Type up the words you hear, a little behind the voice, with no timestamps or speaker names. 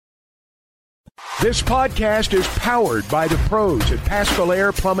This podcast is powered by the pros at Paschal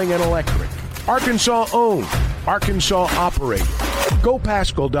Air Plumbing and Electric. Arkansas owned. Arkansas operated.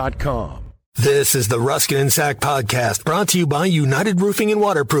 GoPaschal.com. This is the Ruscin and Zach podcast, brought to you by United Roofing and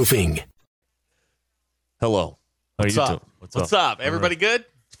Waterproofing. Hello. How are you doing? What's up? Everybody good?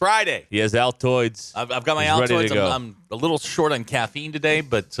 It's Friday. He has Altoids. I've got my He's ready to Altoids. go. I'm a little short on caffeine today,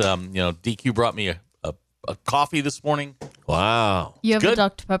 but DQ brought me a coffee this morning. Wow. You have Good. a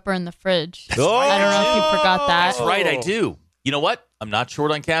Dr. Pepper in the fridge. Oh! I don't know if you forgot that. That's right, I do. You know what? I'm not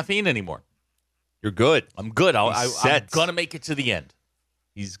short on caffeine anymore. You're good. I'm good. I'm set. going to make it to the end.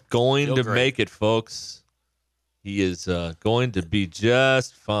 He's going Feel to great. make it, folks. He is going to be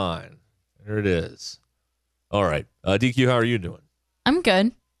just fine. There it is. All right. DQ, how are you doing? I'm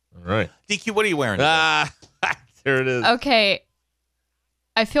good. All right. DQ, what are you wearing today? There it is. Okay.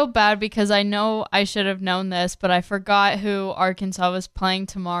 I feel bad because I know I should have known this, but I forgot who Arkansas was playing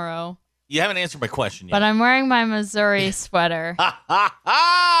tomorrow. You haven't answered my question yet. But I'm wearing my Missouri sweater. That's a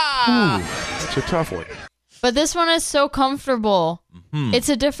tough one. But this one is so comfortable. Mhm. It's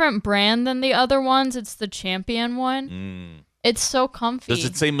a different brand than the other ones. It's the Champion one. It's so comfy. Does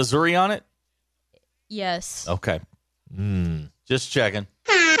it say Missouri on it? Yes. Okay. Just checking.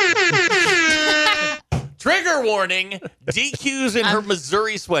 Trigger warning. DQ's in her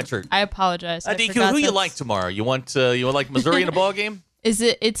Missouri sweatshirt. I apologize. I DQ, forgot who you that's- like tomorrow? You want like Missouri in a ball game?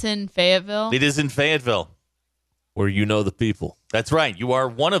 It's in Fayetteville? It is in Fayetteville. Where you know the people. That's right. You are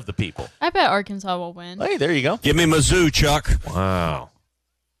one of the people. I bet Arkansas will win. Hey, there you go. Give me Mizzou, Chuck. Wow.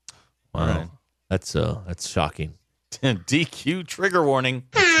 Wow. right. That's shocking. DQ trigger warning.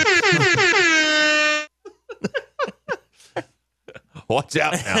 Watch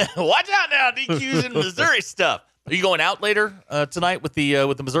out now. Watch out now. DQ's in Missouri stuff. Are you going out later tonight with the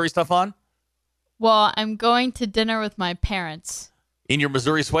Missouri stuff on? Well, I'm going to dinner with my parents. In your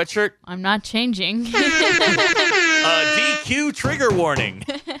Missouri sweatshirt? I'm not changing. DQ trigger warning.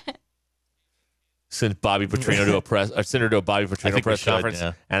 Send Bobby Petrino to a Bobby Petrino think we press should, conference.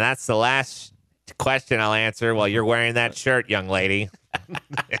 yeah. And that's the last question I'll answer while you're wearing that shirt, young lady.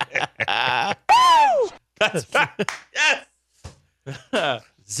 Yes.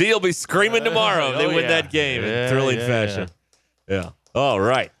 Z will be screaming tomorrow if they win that game in thrilling fashion. Yeah. All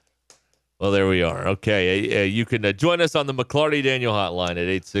right. Well, there we are. Okay. You can join us on the McClarty Daniel hotline at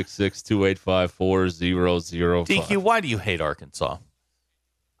 866-285-4005. DQ, why do you hate Arkansas?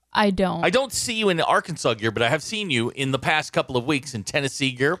 I don't. I don't see you in Arkansas gear, but I have seen you in the past couple of weeks in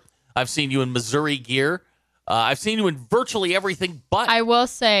Tennessee gear. I've seen you in Missouri gear. I've seen you in virtually everything but. I will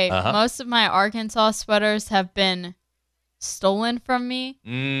say most of my Arkansas sweaters have been stolen from me.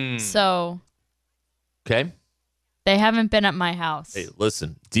 So Okay. they haven't been at my house. Hey,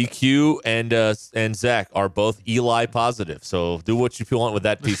 listen, DQ and Zach are both Eli positive, so do what you want with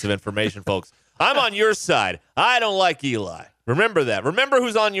that piece of information, folks. I'm on your side. I don't like Eli. Remember that. Remember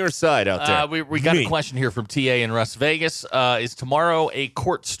who's on your side out there. We got Me. a question here from TA in Las Vegas. Is tomorrow a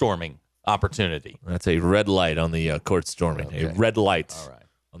court storming opportunity? That's a red light on the court storming. Okay. A red light All right.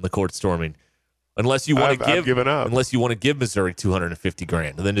 on the court storming. Unless you want to give, I've given up. Unless you want to give Missouri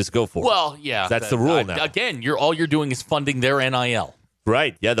 $250,000, then just go for it. Well, yeah. That's the rule now. Again, all you're doing is funding their NIL.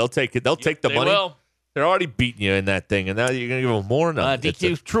 Right? Yeah, they'll take it. They'll take the They money. will. They're already beating you in that thing, and now you're going to give them more. No,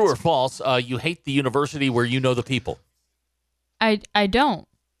 DQ, true or false? You hate the university where you know the people. I don't.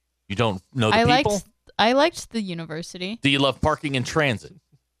 You don't know the people. I liked the university. Do you love parking and transit?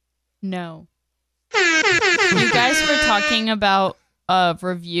 No. You guys were talking about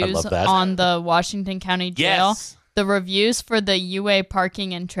reviews love that. on the Washington County Jail. Yes. The reviews for the UA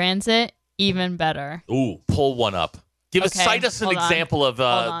parking and transit, even better. Ooh, pull one up. Cite us an hold on. example of.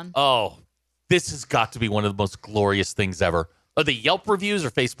 Hold on. This has got to be one of the most glorious things ever. Are they Yelp reviews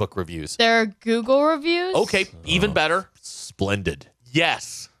or Facebook reviews? They're Google reviews? Okay, even better. Splendid.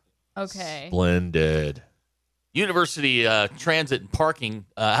 Yes. Okay. Splendid. University transit and parking.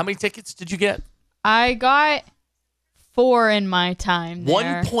 How many tickets did you get? I got 4 in my time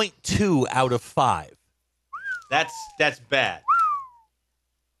there. 1.2 out of 5. That's bad.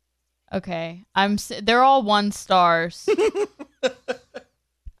 Okay. They're all 1 stars.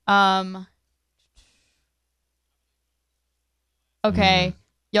 Okay.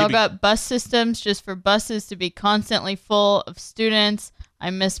 Y'all got bus systems just for buses to be constantly full of students. I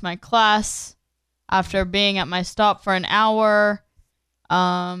missed my class after being at my stop for an hour.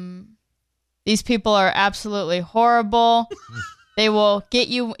 These people are absolutely horrible. They will get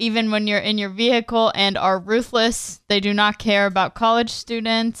you even when you're in your vehicle and are ruthless. They do not care about college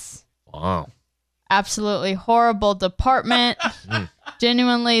students. Wow. Absolutely horrible department.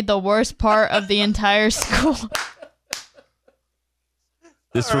 Genuinely the worst part of the entire school.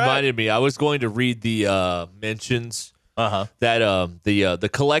 This reminded me. I was going to read the mentions that the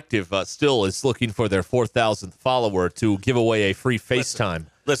collective still is looking for their 4,000th follower to give away a free FaceTime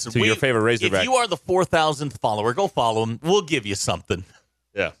to your favorite Razorback. If you are the 4,000th follower, go follow him. We'll give you something.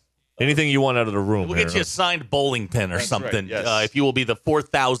 Yeah. Anything you want out of the room. We'll get you a signed bowling pin or something. Right, yes. If you will be the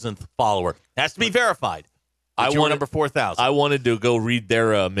 4,000th follower. It has to be verified. I want number 4,000. I wanted to go read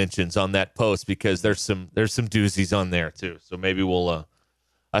their mentions on that post because there's some doozies on there too. So maybe we'll.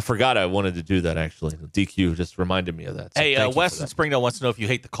 I forgot I wanted to do that actually. DQ just reminded me of that. So hey, Wes in Springdale wants to know if you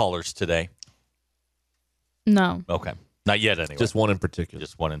hate the callers today. No. Okay, not yet anyway. Just one in particular.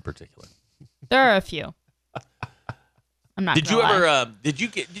 There are a few. I'm not. Did you ever? Did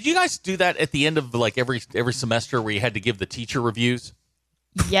you guys do that at the end of like every semester where you had to give the teacher reviews?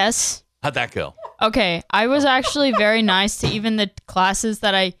 Yes. How'd that go? Okay, I was actually very nice to even the classes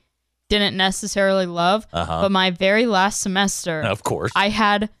that I didn't necessarily love. But my very last semester, of course, I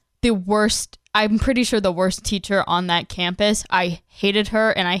had the worst. I'm pretty sure the worst teacher on that campus. I hated her,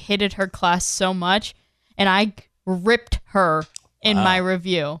 and I hated her class so much, and I ripped her in my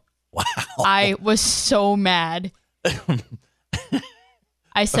review. Wow! I was so mad.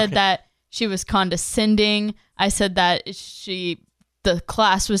 I said that she was condescending. I said that the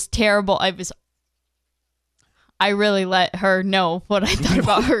class was terrible. I really let her know what I thought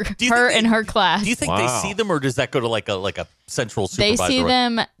about her and her class. Do you think they see them, or does that go to like a central supervisor? They see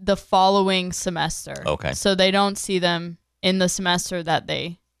them the following semester. Okay. So they don't see them in the semester that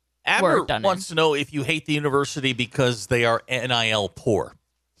they Adler done wants to know if you hate the university because they are NIL poor.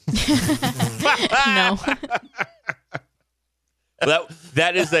 No.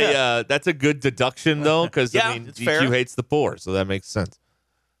 That's a good deduction though, because I mean GQ hates the poor, so that makes sense.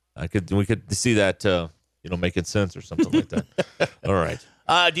 We could see that making sense or something like that. All right.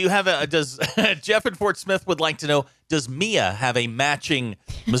 Do you have does Jeff in Fort Smith would like to know, does Mia have a matching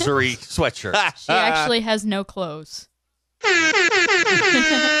Missouri sweatshirt? She actually has no clothes.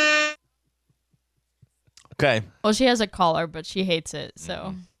 Okay. Well, she has a collar, but she hates it,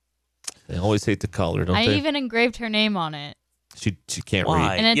 so. They always hate the collar, don't they? I even engraved her name on it. She can't Why?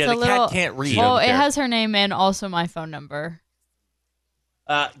 read. And it's the little, cat can't read. Well, it has her name and also my phone number.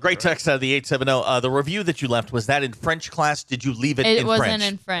 Great text out of the 870. The review that you left, was that in French class? Did you leave it in French? It wasn't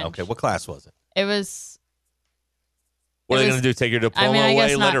in French. Okay, what class was it? It was... What are they going to do? Take your diploma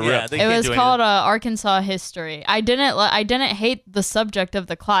away? Let it rip? It was called Arkansas history. I didn't hate the subject of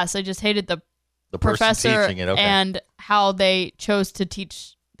the class. I just hated the professor teaching it. Okay. and how they chose to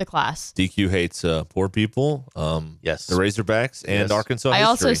teach the class. DQ hates poor people. Yes. The Razorbacks and Arkansas I history.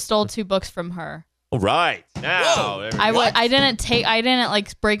 also stole 2 books from her. Oh, right. Now. I didn't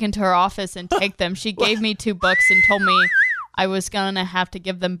like break into her office and take them. She gave me 2 books and told me I was going to have to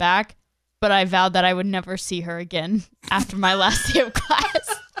give them back, but I vowed that I would never see her again after my last day of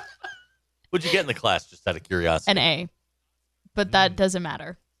class. What'd you get in the class, just out of curiosity? An A. But that doesn't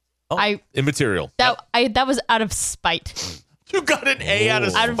matter. Oh, immaterial. That was out of spite. You got an A out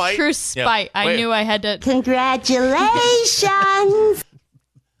of spite? Out of true spite. Yeah. I knew I had to... Congratulations!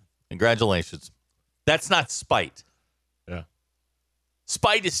 Congratulations. That's not spite. Yeah.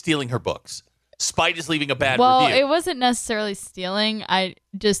 Spite is stealing her books. Spite is leaving a bad review. Well, it wasn't necessarily stealing. I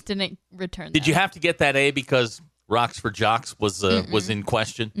just didn't return them. Did you have to get that A because Rocks for Jocks was in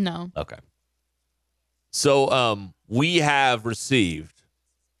question? No. Okay. So we have received,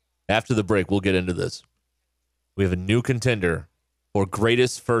 after the break, we'll get into this. We have a new contender for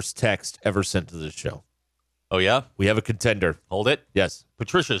greatest first text ever sent to the show. Oh, yeah? We have a contender. Hold it. Yes.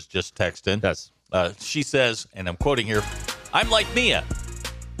 Patricia's just texted. Yes. She says, and I'm quoting here, I'm like Mia.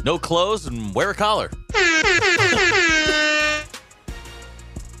 No clothes and wear a collar.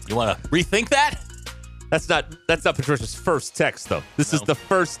 You want to rethink that? That's not Patricia's first text, though. This is the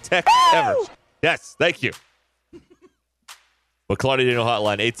first text ever. Yes, thank you. Well, Claudia Daniel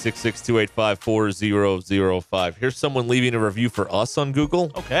Hotline, 866-285-4005. Here's someone leaving a review for us on Google.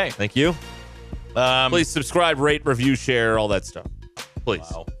 Okay. Thank you. Please subscribe, rate, review, share, all that stuff. Please.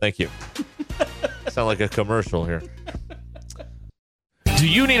 Wow. Thank you. Sound like a commercial here. Do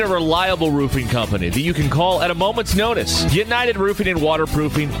you need a reliable roofing company that you can call at a moment's notice? United Roofing and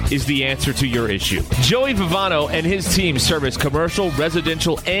Waterproofing is the answer to your issue. Joey Vivano and his team service commercial,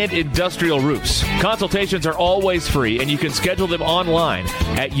 residential, and industrial roofs. Consultations are always free, and you can schedule them online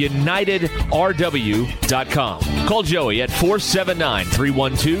at unitedrw.com. Call Joey at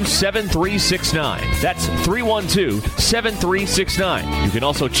 479-312-7369. That's 312-7369. You can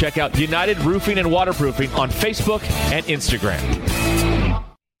also check out United Roofing and Waterproofing on Facebook and Instagram.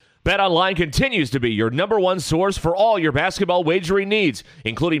 BetOnline continues to be your number one source for all your basketball wagering needs,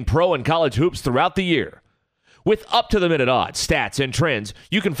 including pro and college hoops throughout the year. With up-to-the-minute odds, stats, and trends,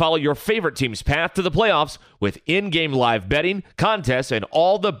 you can follow your favorite team's path to the playoffs with in-game live betting, contests, and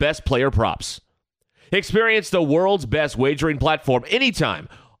all the best player props. Experience the world's best wagering platform anytime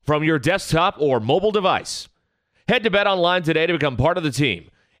from your desktop or mobile device. Head to BetOnline today to become part of the team.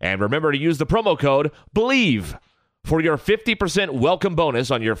 And remember to use the promo code BELIEVE for your 50% welcome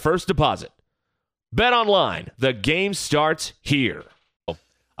bonus on your first deposit. BetOnline, the game starts here.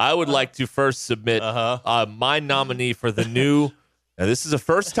 I would like to first submit my nominee for the new. Now, this is a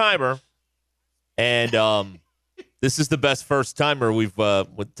first timer, and this is the best first timer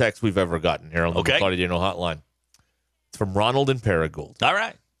with text we've ever gotten here on the McCarty Daniel Hotline. It's from Ronald in Paragould. All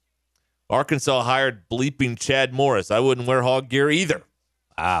right. Arkansas hired bleeping Chad Morris. I wouldn't wear hog gear either.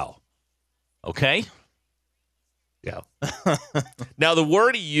 Wow. Okay. Yeah. Now the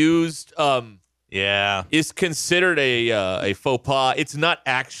word he used. Is considered a faux pas. It's not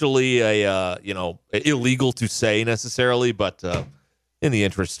actually illegal to say necessarily, but in the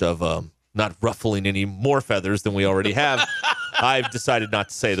interest of not ruffling any more feathers than we already have, I've decided not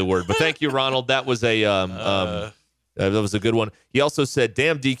to say the word. But thank you, Ronald. That was a good one. He also said,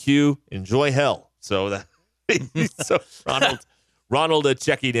 "Damn DQ, enjoy hell." So Ronald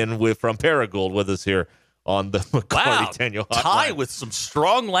checking in from Paragould with us here on the McCarty Daniel Hotline. Tie with some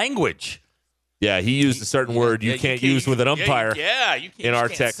strong language. Yeah, he used a certain word you can't use with an umpire. You can't in our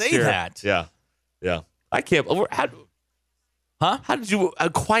text say here. that. Yeah. I can't. How did you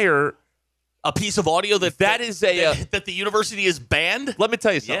acquire a piece of audio that the university is banned? Let me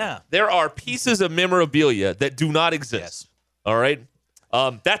tell you something. Yeah. There are pieces of memorabilia that do not exist. Yes. All right?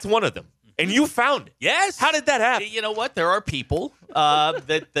 That's one of them. And you found it. Yes. How did that happen? You know what? There are people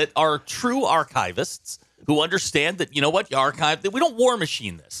that are true archivists who understand that, you know what? You archive that. We don't war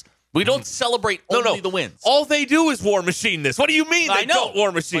machine this. We don't celebrate only the wins. All they do is war machine this. What do you mean they don't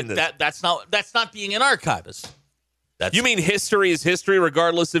war machine this? That's not being an archivist. You mean history is history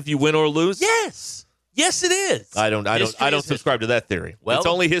regardless if you win or lose? Yes. Yes, it is. I don't subscribe to that theory. Well, it's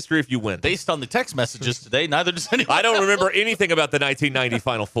only history if you win. Based on the text messages today, neither does anyone. I don't remember anything about the 1990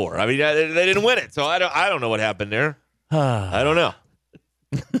 Final Four. I mean, they didn't win it, so I don't know what happened there. I don't know.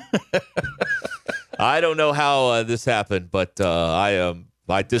 I don't know how this happened, but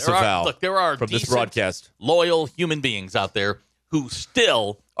I disavow there are from this broadcast. Loyal human beings out there who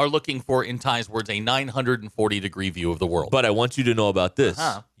still are looking for, in Ty's words, a 940-degree view of the world. But I want you to know about this.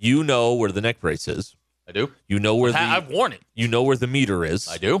 You know where the neck brace is. I do. You know where I've worn it. You know where the meter is.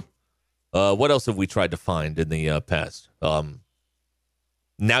 I do. What else have we tried to find in the past?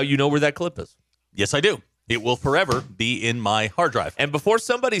 Now you know where that clip is. Yes, I do. It will forever be in my hard drive. And before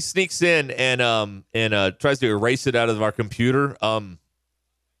somebody sneaks in and tries to erase it out of our computer,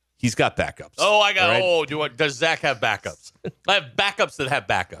 he's got backups. Oh, I got. Right? Does Zach have backups? I have backups that have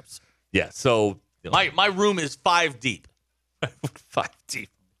backups. Yeah. So my room is 5 deep. 5 deep.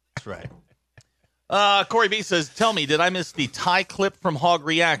 That's right. Corey B says, "Tell me, did I miss the Ty clip from Hog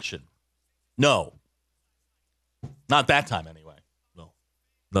Reaction?" No. Not that time, anyway.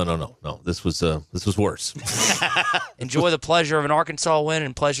 No. This was worse. Enjoy the pleasure of an Arkansas win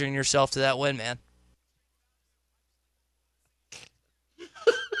and pleasuring yourself to that win, man.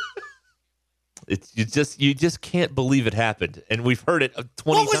 You just can't believe it happened, and we've heard it 20 times.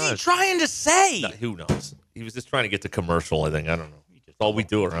 What was he trying to say? Who knows? He was just trying to get to commercial. I think. I don't know. That's all we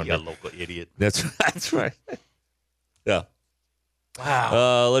do around here. You local idiot. That's right. Yeah.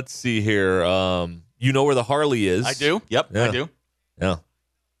 Wow. Let's see here. You know where the Harley is? I do. Yep. Yeah. I do. Yeah.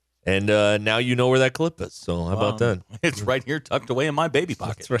 And now you know where that clip is. So how about that? It's right here, tucked away in my baby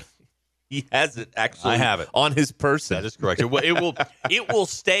pocket. That's right. He has it actually. I have it on his person. That is correct. It will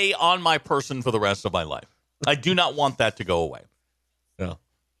stay on my person for the rest of my life. I do not want that to go away. Yeah.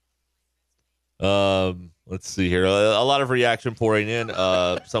 Let's see here. A lot of reaction pouring in.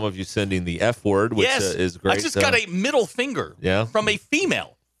 Some of you sending the F word, which is great. I just got a middle finger. From a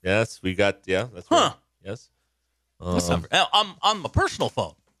female. Yes, we got. Yeah, that's right. Yes. That's not, on my personal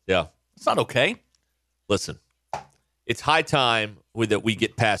phone. Yeah, it's not okay. Listen, it's high time that we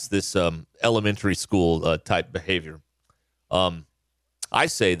get past this elementary school type behavior. I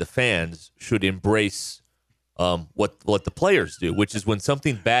say the fans should embrace what the players do, which is when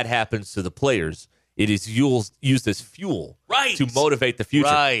something bad happens to the players, it is used as fuel to motivate the future.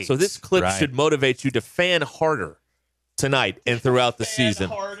 Right. So this clip should motivate you to fan harder tonight and throughout the season.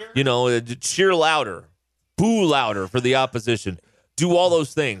 Harder. You know, cheer louder, boo louder for the opposition. Do all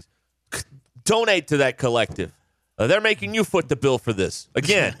those things. Donate to that collective. They're making you foot the bill for this.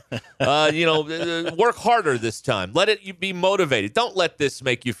 Again, work harder this time. Let it be motivated. Don't let this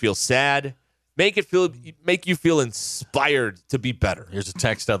make you feel sad. make you feel inspired to be better. Here's a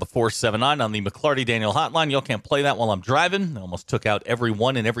text out of the 479 on the McClarty Daniel hotline. Y'all can't play that while I'm driving. I almost took out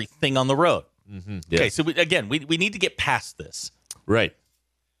everyone and everything on the road. Mm-hmm. Okay, so we need to get past this. Right.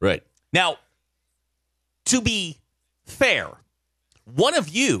 Now, to be fair, one of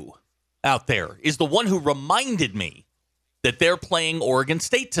you out there is the one who reminded me that they're playing Oregon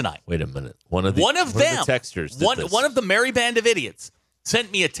State tonight. Wait a minute. One of them, the texters did this. One of the merry band of idiots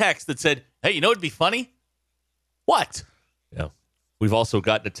sent me a text that said, hey, you know what'd be funny? What? Yeah. We've also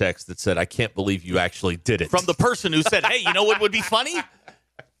gotten a text that said, I can't believe you actually did it. From the person who said, hey, you know what would be funny?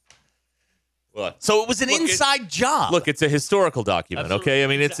 What? So it was an inside job. Look, it's a historical document, Absolutely. okay? I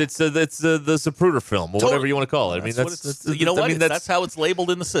mean, it's the Zapruder film, or whatever you want to call it. I mean, that's how it's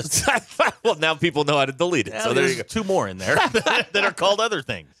labeled in the system. Well, now people know how to delete it. Yeah, so there you go. There's two more in there that are called other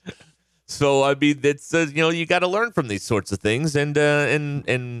things. So I mean, it's you got to learn from these sorts of things, and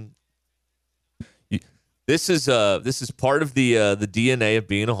this is part of the DNA of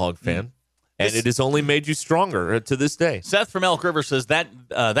being a Hog fan. And it has only made you stronger to this day. Seth from Elk River says that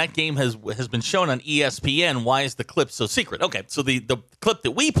that game has been shown on ESPN. Why is the clip so secret? Okay, so the clip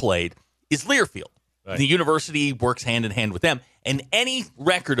that we played is Learfield. Right. The university works hand in hand with them, and any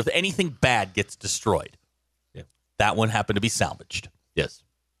record of anything bad gets destroyed. Yeah. That one happened to be salvaged. Yes.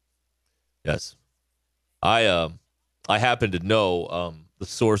 I happen to know the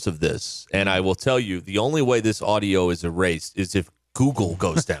source of this, and I will tell you the only way this audio is erased is if Google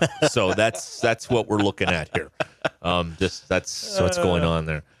goes down. So that's what we're looking at here. That's what's going on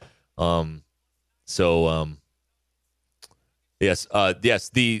there. Yes,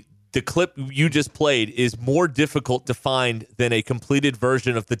 the clip you just played is more difficult to find than a completed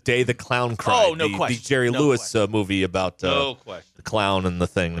version of The Day the Clown Cried. Oh, no question. The Jerry Lewis movie about no question. The clown and the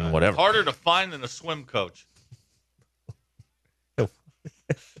thing and whatever. Harder to find than a swim coach. That's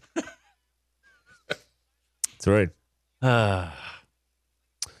right.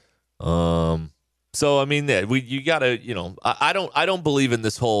 So I mean, you gotta, I don't believe in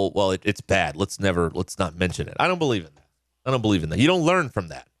this whole. Well, it's bad. Let's not mention it. I don't believe in that. You don't learn from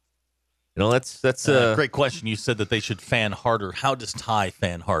that. That's a great question. You said that they should fan harder. How does Ty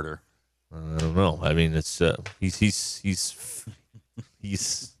fan harder? I don't know. I mean, it's he's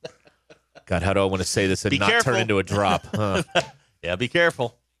God. How do I want to say this and not turn into a drop? Yeah, be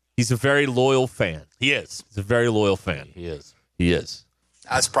careful. He's a very loyal fan. He is. He's a very loyal fan. He is. He is.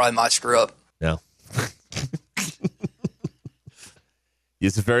 That's probably my screw up. No.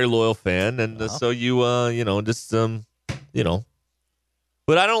 He's a very loyal fan, and so you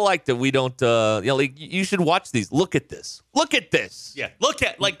But I don't like that we don't. You should watch these. Look at this. Yeah, look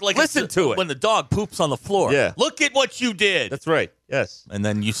at like listen to it when the dog poops on the floor. Yeah, look at what you did. That's right. Yes, and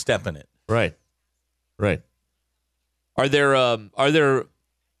then you step in it. Right. Are there?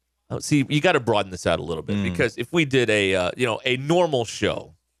 See, you got to broaden this out a little bit because if we did a normal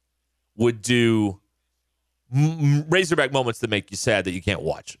show would do Razorback moments that make you sad that you can't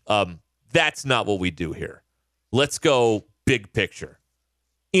watch. That's not what we do here. Let's go big picture.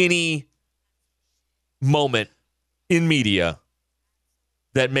 Any moment in media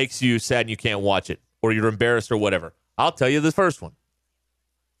that makes you sad and you can't watch it or you're embarrassed or whatever. I'll tell you the first one.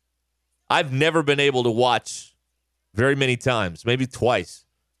 I've never been able to watch very many times, maybe twice,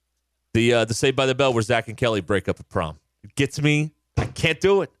 the Saved by the Bell where Zach and Kelly break up at prom. It gets me. I can't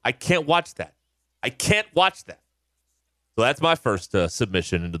do it. I can't watch that. So that's my first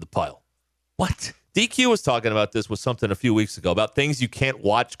submission into the pile. What? DQ was talking about this with something a few weeks ago about things you can't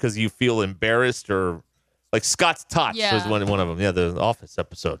watch because you feel embarrassed or like Scott's Tots was one of them. Yeah, the Office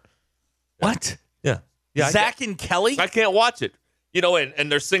episode. What? Yeah. Zach and Kelly? I can't watch it.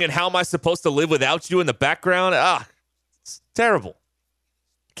 And they're singing How Am I Supposed to Live Without You in the background. It's terrible.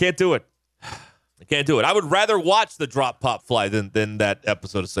 Can't do it. I can't do it. I would rather watch the Drop Pop Fly than that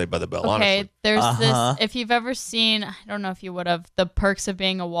episode of Saved by the Bell, okay, honestly. There's this, if you've ever seen, I don't know if you would have, The Perks of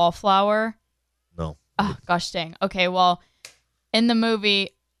Being a Wallflower. No. Oh, gosh dang. Okay, well, in the movie,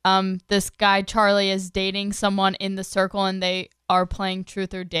 this guy, Charlie, is dating someone in the circle, and they are playing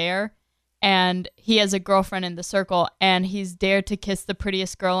Truth or Dare. And he has a girlfriend in the circle, and he's dared to kiss the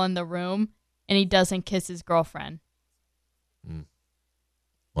prettiest girl in the room, and he doesn't kiss his girlfriend.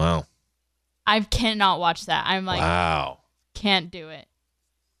 Wow. I cannot watch that. I'm like, wow. Can't do it.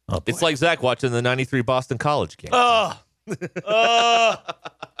 Oh, it's like Zach watching the 93 Boston College game. Or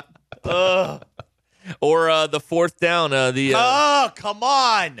the fourth down. Come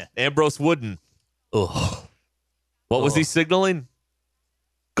on. Ambrose Wooden. Ugh. What was he signaling?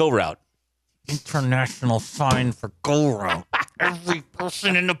 Go route. International sign for go route. Every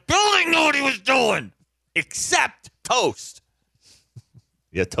person in the building knew what he was doing, except Toast.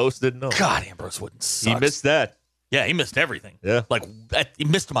 Yeah, Toast didn't know. God, Ambrose Wooden sucks. He missed that. Yeah, he missed everything. Yeah. Like, he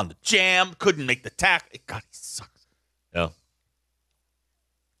missed him on the jam, couldn't make the tackle. God, he sucks. Yeah.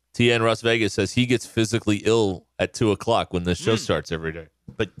 TN Las Vegas says he gets physically ill at 2 o'clock when the show starts every day.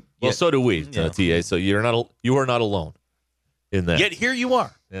 But Well, so do we, TA. So you are not alone in that. Yet here you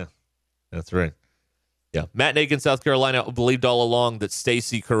are. Yeah, that's right. Yeah, Matt Nagin, South Carolina, believed all along that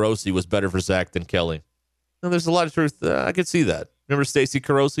Stacy Carosi was better for Zach than Kelly. And there's a lot of truth. I could see that. Remember Stacy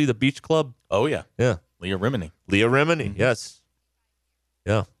Carosi, the Beach Club? Oh, yeah. Yeah. Leah Remini. Yes.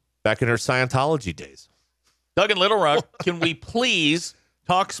 Yeah. Back in her Scientology days. Doug in Little Rock, can we please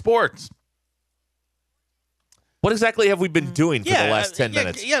talk sports? What exactly have we been doing for the last 10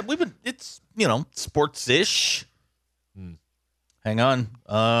 minutes? Yeah, we've been, it's, sports-ish. Hang on.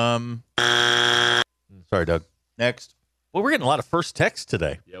 Sorry, Doug. Next. Well, we're getting a lot of first texts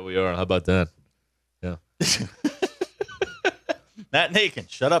today. Yeah, we are. How about that? Yeah. Matt Nakin,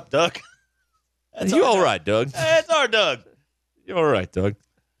 shut up, Doug. You all right, Doug? That's our Doug. You all right, Doug?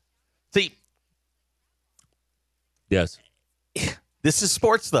 See, yes. This is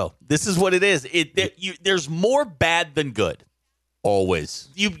sports, though. This is what it is. There's more bad than good. Always.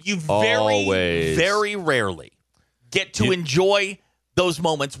 You very rarely get to enjoy those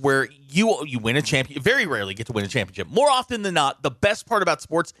moments where you win a championship. Very rarely get to win a championship. More often than not, the best part about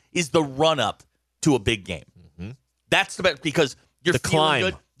sports is the run-up to a big game. Mm-hmm. That's the best because you're feeling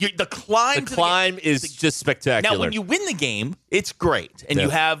good. The climb is just spectacular. Now, when you win the game, it's great. And you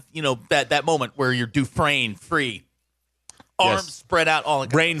have, that moment where you're Dufresne free, arms spread out, all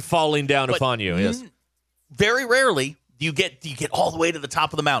rain falling down upon you. Yes. Very rarely do you get all the way to the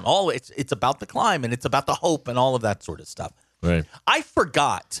top of the mountain. It's about the climb and it's about the hope and all of that sort of stuff. Right. I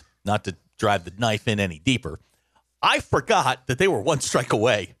forgot, not to drive the knife in any deeper, I forgot that they were one strike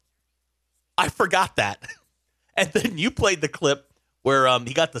away. I forgot that. And then you played the clip where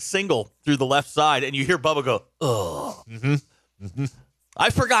he got the single through the left side, and you hear Bubba go, "Oh." Mm-hmm. Mm-hmm.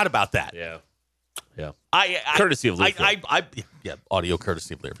 I forgot about that. Yeah. Yeah. Courtesy of Learfield. Audio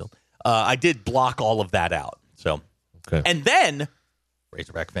courtesy of Learfield. I did block all of that out. So, okay. And then,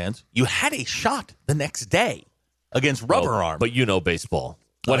 Razorback fans, you had a shot the next day against Rubber Arm. But baseball.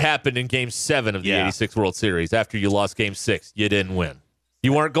 What happened in Game 7 of the 86 World Series after you lost Game 6? You didn't win.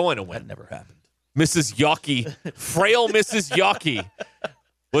 You weren't going to win. That never happened. Mrs. Yockey, frail Mrs. Yockey,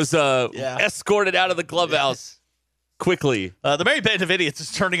 was escorted out of the clubhouse quickly. The Merry Band of Idiots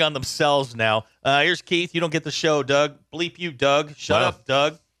is turning on themselves now. Here's Keith. You don't get the show, Doug. Bleep you, Doug. Shut up,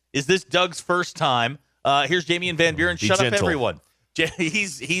 Doug. Is this Doug's first time? Here's Jamie and Van Buren. Shut up, everyone.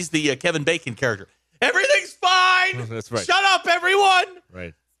 He's the Kevin Bacon character. Everything's fine. That's right. Shut up, everyone.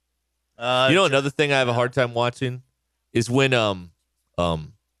 Right. Another thing I have a hard time watching is when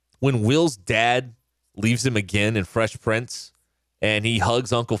Will's dad leaves him again in Fresh Prince, and he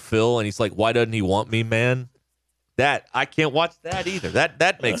hugs Uncle Phil, and he's like, "Why doesn't he want me, man?" That I can't watch that either.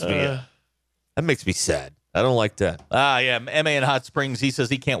 That makes me sad. I don't like that. Yeah. MA in Hot Springs, he says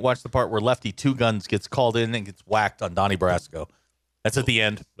he can't watch the part where Lefty Two Guns gets called in and gets whacked on Donnie Brasco. That's at the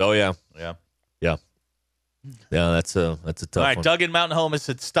end. Oh yeah. Yeah. Yeah. Yeah, that's a tough one. All right, Doug in Mountain Home has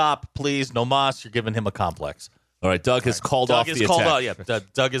said, "Stop, please. No mas. You're giving him a complex." All right, Doug has called off the attack.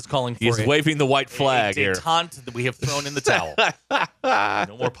 Doug is calling for He's waving the white flag here. A taunt that we have thrown in the towel.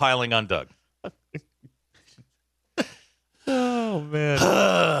 No more piling on Doug. Oh, man.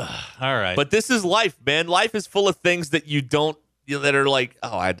 All right. But this is life, man. Life is full of things that that are like,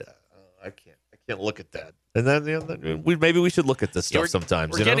 I can't look at that. And then maybe we should look at this stuff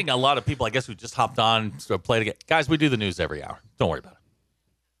sometimes. We're getting a lot of people, I guess, who just hopped on, so played again. Guys, we do the news every hour. Don't worry about it.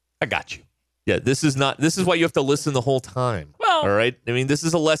 I got you. Yeah, this is why you have to listen the whole time. Well, all right? I mean, this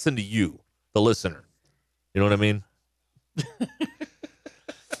is a lesson to you, the listener. You know what I mean?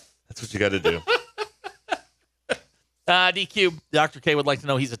 That's what you got to do. DQ, Dr. K would like to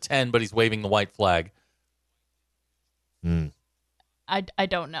know he's a 10, but he's waving the white flag. I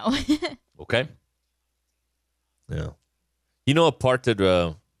don't know. Okay. Yeah. A part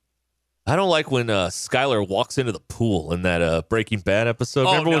that I don't like when Skylar walks into the pool in that Breaking Bad episode.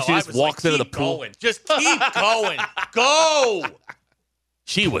 Remember when she just walks into the pool? Going. Just keep going. Go.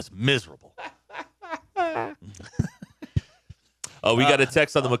 She was miserable. Oh, we got a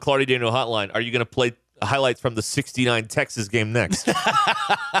text on the McClarty Daniel hotline. Are you going to play highlights from the 69 Texas game next?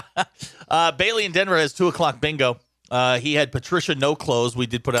 Bailey in Denver has 2 o'clock bingo. He had Patricia no clothes. We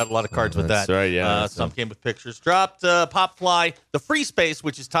did put out a lot of cards with that. That's right, yeah. Some came with pictures. Dropped Pop Fly, the Free Space,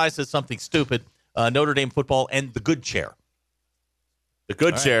 which is Ty says something stupid, Notre Dame football, and the Good Chair. The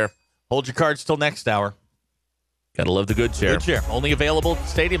Good Chair. Right. Hold your cards till next hour. Gotta love the Good Chair. Good Chair. Only available at the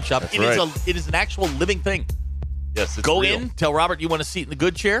Stadium Shop. That's right. It is an actual living thing. Yes, it's Go real. in, tell Robert you want a seat in the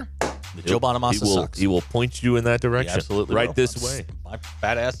good chair. The Joe Bonamassa sucks. He will point you in that direction. He absolutely right will. this way. My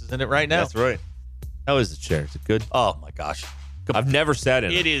fat ass is in it right now. That's right. How is the chair? Is it good? Oh, my gosh. I've never sat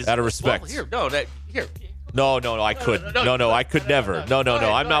in it. It is. Out of respect. Well, here. No, I couldn't. No, I could never. No,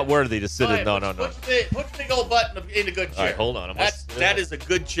 I'm not worthy to sit in. No. Put your big old butt in a good chair. All right, hold on. That is a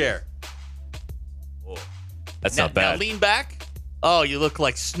good chair. That's Now, not bad. Now lean back. Oh, you look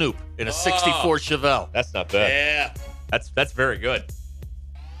like Snoop in a 64 Chevelle. That's not bad. Yeah. That's very good.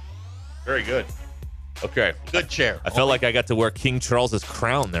 Very good. Okay. Good chair. I felt like I got to wear King Charles's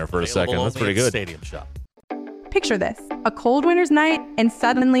crown there for a second. That's pretty good. Stadium Shop. Picture this, a cold winter's night and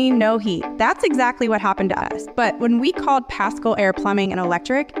suddenly no heat. That's exactly what happened to us. But when we called Paschal Air Plumbing and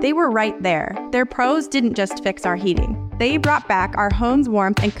Electric, they were right there. Their pros didn't just fix our heating. They brought back our home's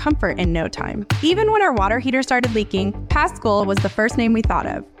warmth and comfort in no time. Even when our water heater started leaking, Paschal was the first name we thought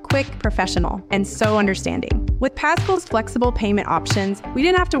of. Quick, professional, and so understanding. With Paschal's flexible payment options, we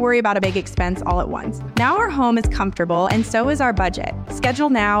didn't have to worry about a big expense all at once. Now our home is comfortable and so is our budget. Schedule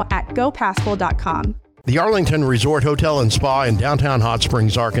now at gopaschal.com. The Arlington Resort Hotel and Spa in downtown Hot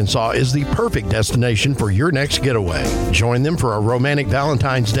Springs, Arkansas is the perfect destination for your next getaway. Join them for a romantic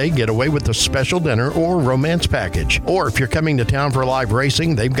Valentine's Day getaway with a special dinner or romance package. Or if you're coming to town for live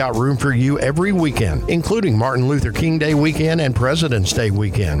racing, they've got room for you every weekend, including Martin Luther King Day weekend and President's Day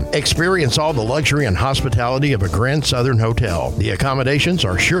weekend. Experience all the luxury and hospitality of a Grand Southern hotel. The accommodations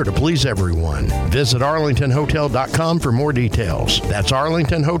are sure to please everyone. Visit arlingtonhotel.com for more details. That's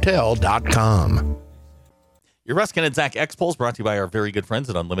arlingtonhotel.com. Your Ruscin and Zach X-Polls brought to you by our very good friends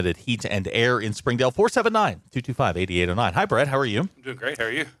at Unlimited Heat and Air in Springdale, 479-225-8809. Hi, Brett. How are you? I'm doing great. How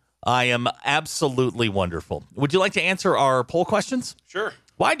are you? I am absolutely wonderful. Would you like to answer our poll questions? Sure.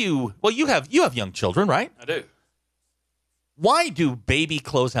 You have young children, right? I do. Why do baby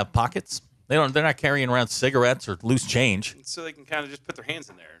clothes have pockets? They're not carrying around cigarettes or loose change. So they can kind of just put their hands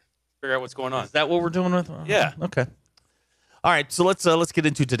in there, figure out what's going on. Is that what we're doing with? Yeah. Okay. All right, so let's get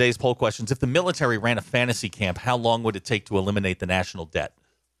into today's poll questions. If the military ran a fantasy camp, how long would it take to eliminate the national debt?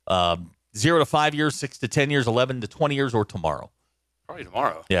 0 to 5 years, 6 to 10 years, 11 to 20 years, or tomorrow? Probably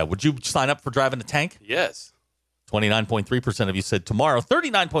tomorrow. Yeah. Would you sign up for driving a tank? Yes. 29.3% of you said tomorrow.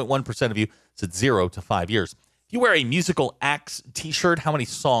 39.1% of you said 0 to 5 years. If you wear a musical acts T-shirt, how many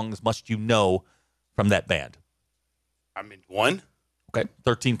songs must you know from that band? I mean, 1. Okay.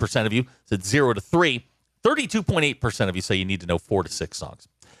 13% of you said 0 to 3. 32.8% of you say you need to know 4 to 6 songs.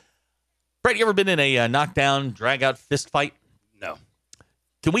 Brett, you ever been in a knockdown, drag-out fist fight? No.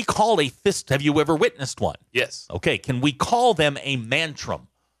 Can we call a fist? Have you ever witnessed one? Yes. Okay. Can we call them a mantrum?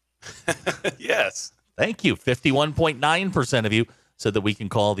 Yes. Thank you. 51.9% of you said that we can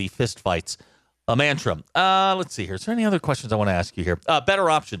call the fist fights a mantrum. Let's see here. Is there any other questions I want to ask you here?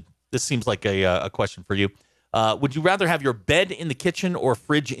 Better option. This seems like a question for you. Would you rather have your bed in the kitchen or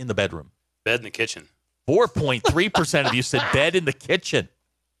fridge in the bedroom? Bed in the kitchen. 4.3% of you said bed in the kitchen.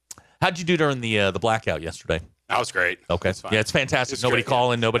 How'd you do during the blackout yesterday? That was great. Okay. It's fine. Yeah, it's fantastic. It's Nobody great,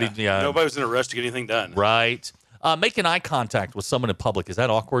 calling. yeah. Nobody. Yeah. Nobody was in a rush to get anything done. Right. Making eye contact with someone in public, is that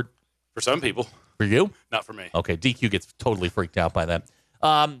awkward? For some people. For you? Not for me. Okay. DQ gets totally freaked out by that.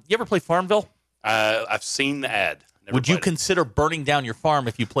 You ever play Farmville? I've seen the ad. Never Would you played it. consider burning down your farm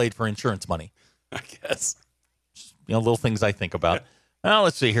if you played for insurance money? I guess. Little things I think about. Well,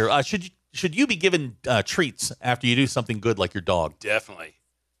 let's see here. Should you be given treats after you do something good like your dog? Definitely.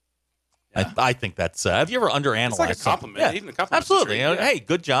 I think that's. Have you ever underanalyzed? It's like a something? compliment. Yeah, Even a compliment. absolutely. Yeah. Hey,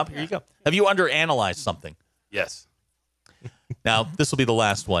 good job. Here you go. Have you underanalyzed something? Yes. Now, this will be the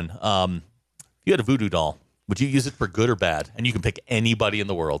last one. If you had a voodoo doll, would you use it for good or bad? And you can pick anybody in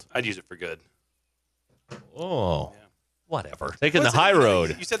the world. I'd use it for good. Oh, Whatever. taking the high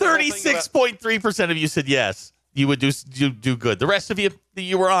road. You said the whole thing about- 36.3% of you said yes. You would do good. The rest of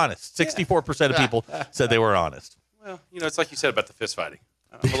you were honest. 64% of people said they were honest. Well, it's like you said about the fist fighting.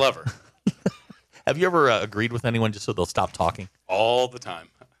 I'm a lover. Have you ever agreed with anyone just so they'll stop talking? All the time.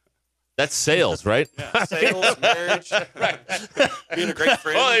 That's sales, right? Yeah. Sales, marriage, being a great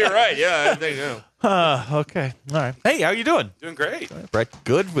friend. Oh, you're right. Yeah, I think so. Okay. All right. Hey, how you doing? Doing great. Brett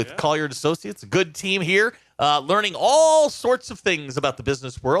Goode with Collier & Associates. A good team here, learning all sorts of things about the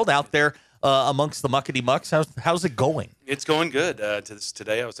business world out there amongst the muckety mucks. How's it going? It's going good.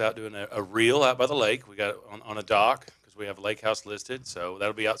 Today I was out doing a reel out by the lake. We got it on a dock because we have a lake house listed, so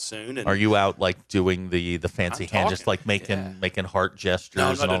that'll be out soon. And Are you out like doing the fancy I'm hand, just talking. like making heart gestures? No,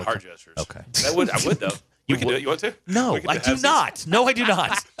 I'm not and all doing heart that? gestures. Okay. I would though. We can do it. You want to? No, I do not. No, I do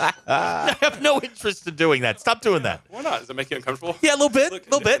not. I have no interest in doing that. Stop doing that. Why not? Does it make you uncomfortable? Yeah, a little bit. Look,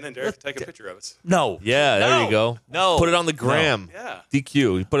 little bit. And then Derek, take a picture of us. No. Yeah, there you go. No. Put it on the gram. No. Yeah. DQ.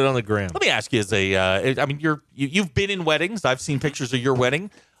 You put it on the gram. Let me ask you, I mean, you've been in weddings. I've seen pictures of your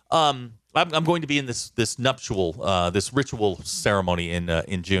wedding. I'm going to be in this nuptial, this ritual ceremony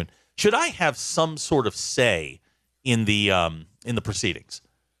in June. Should I have some sort of say in the proceedings?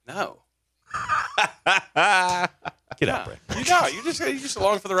 No. Get out, Brett. You're just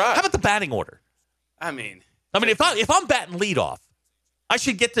along for the ride. How about the batting order? I mean, if I'm batting leadoff, I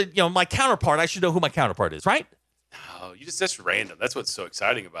should get to my counterpart. I should know who my counterpart is, right? no, that's random. That's what's so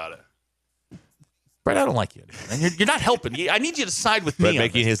exciting about it. Brett, I don't like you anymore. And you're not helping. I need you to side with Brett me.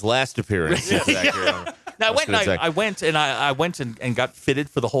 making his last appearance. Now, I went and got fitted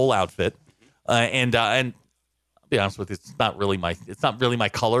for the whole outfit, and I'll be honest with you, it's not really my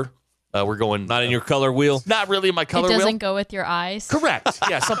color. We're going not in your color wheel. Not really in my color wheel. It doesn't go with your eyes. Correct.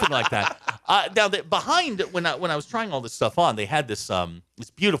 Yeah, something like that. Now, behind when I was trying all this stuff on, they had this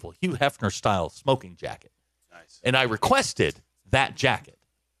beautiful Hugh Hefner style smoking jacket. Nice. And I requested that jacket.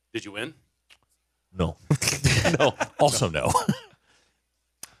 Did you win? No. No. Also no.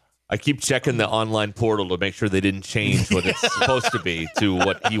 I keep checking the online portal to make sure they didn't change what it's supposed to be to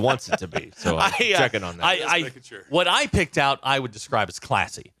what he wants it to be. So I'm checking on that. Making sure. What I picked out, I would describe as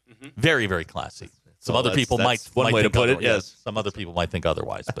classy. Mm-hmm. Very, very classy. Some other people might one way to think put it. otherwise. Yes. Some other people might think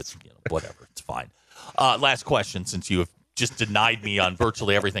otherwise, but whatever. It's fine. Last question, since you have just denied me on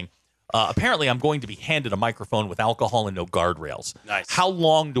virtually everything. Apparently, I'm going to be handed a microphone with alcohol and no guardrails. Nice. How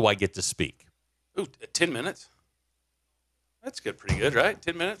long do I get to speak? Ooh, 10 minutes. That's pretty good, right?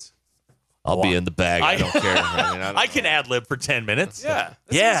 10 minutes. I'll be in the bag. I don't care. I can ad-lib for 10 minutes. Yeah.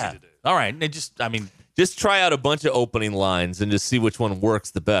 That's Yeah. easy to do. All right. Just try out a bunch of opening lines and just see which one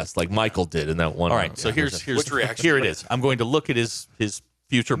works the best, like Michael did in that one. All right. So here's Which reaction? here it is. I'm going to look at his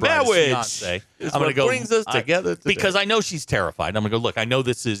future bride, his fiance. I'm going to go brings us together today. because I know she's terrified. I'm going to go look. I know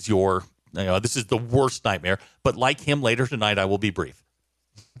this is this is the worst nightmare. But like him, later tonight I will be brief.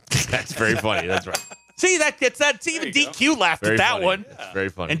 That's very funny. That's right. See, that gets that. See, even DQ laughed Very at that funny. one. It's very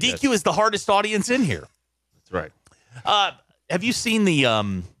funny. And DQ is the hardest audience in here. That's right. Have you seen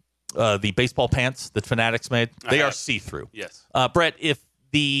the baseball pants that Fanatics made? They are see-through. Yes. Brett, if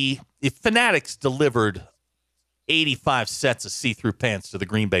Fanatics delivered 85 sets of see-through pants to the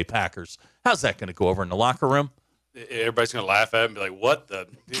Green Bay Packers, how's that going to go over in the locker room? Everybody's going to laugh at it and be like, what the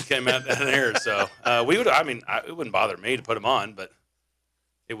dude came out down there? So it wouldn't bother me to put them on, but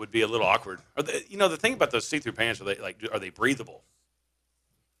it would be a little awkward. The thing about those see-through pants, are they breathable?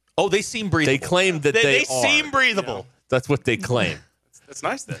 Oh, they seem breathable. They claim that they are. seem breathable. That's what they claim. That's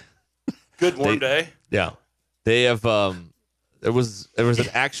nice then. Good warm day. Yeah. They have there was an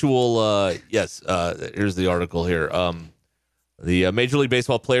actual here's the article here. The Major League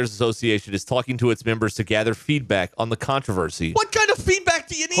Baseball Players Association is talking to its members to gather feedback on the controversy. What kind of feedback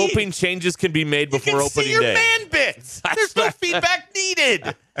do you need? Hoping changes can be made before you can opening see your day. man bits. There's no feedback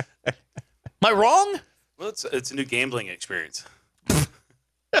needed. Am I wrong? Well, it's a new gambling experience.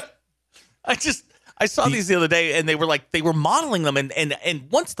 I saw these the other day, and they were modeling them, and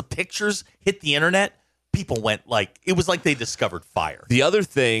once the pictures hit the internet, people went it was like they discovered fire. The other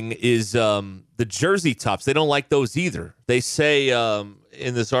thing is the jersey tops. They don't like those either. They say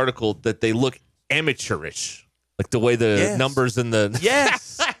in this article that they look amateurish, like the way the numbers in the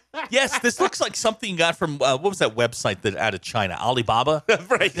Yes, this looks like something you got from what was that website that out of China, Alibaba?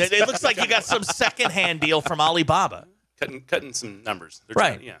 Right. It looks like you got some secondhand deal from Alibaba. Cutting some numbers. They're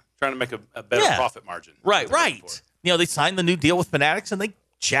Right. Trying to make a better profit margin. Right. They signed the new deal with Fanatics, and they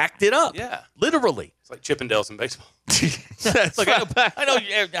jacked it up. Yeah. Literally. It's like Chippendales in baseball. Look, I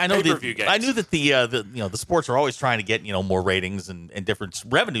know Pay-per-view games. I knew that the sports are always trying to get more ratings and different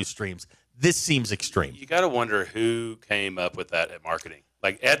revenue streams. This seems extreme. You got to wonder who came up with that at marketing.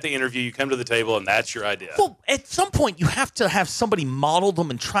 Like at the interview, you come to the table and that's your idea. Well, at some point you have to have somebody model them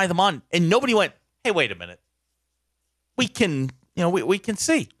and try them on, and nobody went, "Hey, wait a minute, we can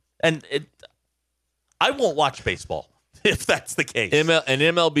see." And I won't watch baseball if that's the case. An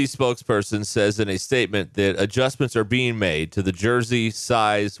MLB spokesperson says in a statement that adjustments are being made to the jersey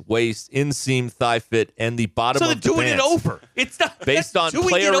size, waist, inseam, thigh fit, and the bottom so of the they're doing pants. it over. It's not Based on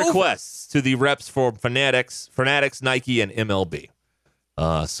player requests to the reps for Fanatics, Nike, and MLB.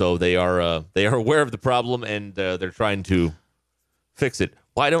 So they are aware of the problem, and they're trying to fix it.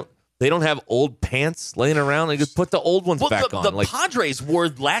 They don't have old pants laying around? They just put the old ones back on. The Padres wore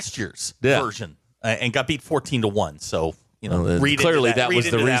last year's version and got beat 14-1. So clearly that was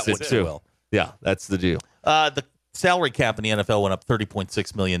the reason too. Yeah, that's the deal. The salary cap in the NFL went up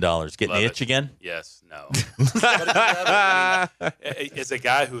 $30.6 million. Getting Love the itch it. again? Yes, no. I mean, as a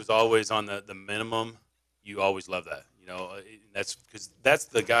guy who's always on the minimum, you always love that. You know, that's because that's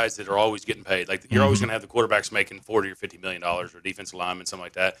the guys that are always getting paid. Like you're always going to have the quarterbacks making $40 or $50 million, or defensive linemen, something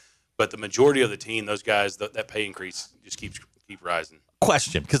like that. But the majority of the team, those guys, that pay increase just keep rising.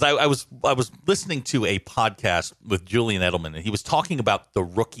 Question, because I was listening to a podcast with Julian Edelman, and he was talking about the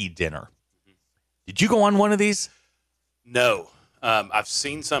rookie dinner. Did you go on one of these? No, I've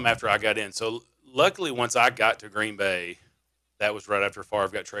seen some after I got in. So luckily, once I got to Green Bay, that was right after Favre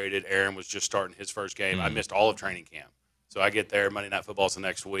got traded. Aaron was just starting his first game. I missed all of training camp. So I get there, Monday Night Football's the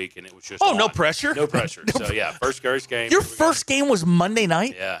next week, and it was just no pressure? No pressure. So, yeah, first game. Your first game was Monday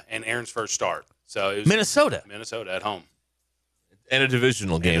night? Yeah, and Aaron's first start. So it was Minnesota at home. And a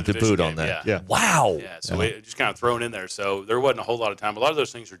divisional game to boot on that. Yeah. Wow. Yeah, so it just kind of thrown in there. So there wasn't a whole lot of time. A lot of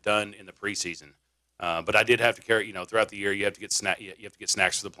those things are done in the preseason. But I did have to carry, throughout the year, you have to get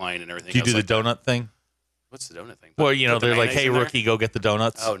snacks for the plane and everything. Did you do the donut thing? What's the donut thing? Well, they're like, hey, rookie, go get the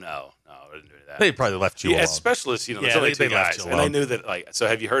donuts. Oh, no, I didn't do that. They probably left you alone. As specialists, there's only two guys. And they knew that, so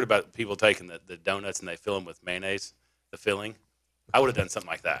have you heard about people taking the donuts and they fill them with mayonnaise, the filling? I would have done something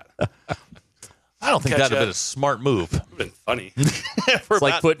like that. I don't think that would have been a smart move. It would have been funny. It's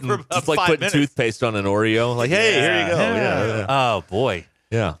like putting toothpaste on an Oreo. Like, hey, here you go. Yeah. Oh, boy.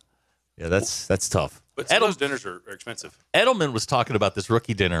 Yeah. Yeah, that's tough. But those dinners are expensive. Edelman was talking about this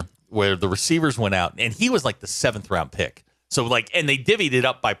rookie dinner where the receivers went out, and he was like the 7th round pick. So and they divvied it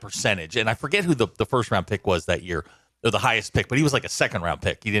up by percentage. And I forget who the first round pick was that year, or the highest pick, but he was like a 2nd round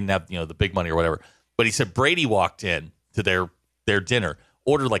pick. He didn't have, the big money or whatever. But he said Brady walked in to their dinner,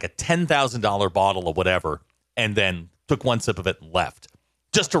 ordered like a $10,000 bottle of whatever, and then took one sip of it and left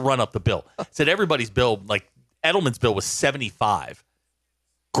just to run up the bill. Said everybody's bill, like Edelman's bill was $75,000.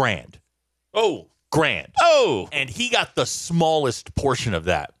 Oh. Grand. Oh. And he got the smallest portion of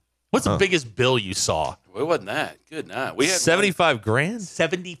that. What's the biggest bill you saw? Well, it wasn't that. Good night. We had $75,000?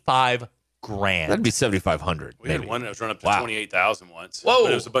 $75,000. That'd be $7,500. We had one that was run up to 28,000 once. Whoa.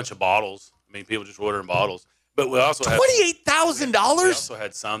 But it was a bunch of bottles. I mean, people just ordering bottles. But we also had $28,000. We also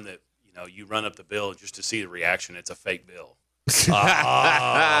had some that you run up the bill just to see the reaction. It's a fake bill. Okay.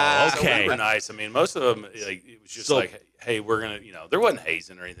 So we were nice. I mean, most of them, it was just hey, we're gonna, there wasn't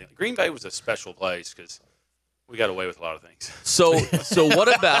hazing or anything. Green Bay was a special place because we got away with a lot of things. So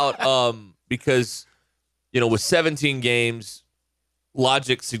what about because with 17 games,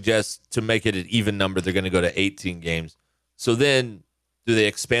 logic suggests to make it an even number, they're going to go to 18 games. So then, do they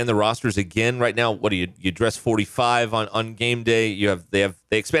expand the rosters again? Right now, what do you dress 45 on game day? They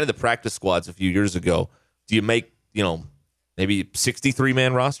expanded the practice squads a few years ago. Do you make maybe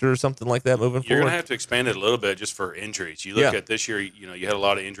 63-man roster or something like that moving forward? You're going to have to expand it a little bit just for injuries. You look at this year, you had a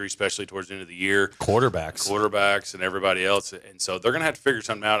lot of injuries, especially towards the end of the year. Quarterbacks and everybody else. And so they're going to have to figure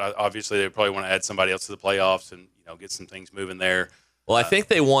something out. Obviously, they probably want to add somebody else to the playoffs and, get some things moving there. Well, I think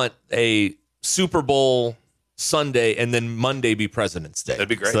they want a Super Bowl Sunday and then Monday be President's Day. That'd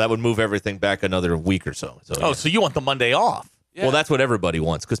be great. So that would move everything back another week or so. So you want the Monday off? Yeah. Well, that's what everybody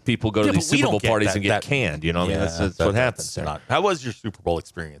wants because people go to these Super Bowl parties and get canned. That's what happens there. How was your Super Bowl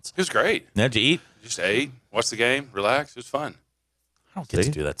experience? It was great. How'd you eat? Just ate, watched the game, relaxed. It was fun. I don't get to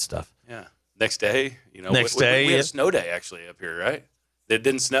do that stuff. Yeah. Next day, we had a snow day actually up here, right? It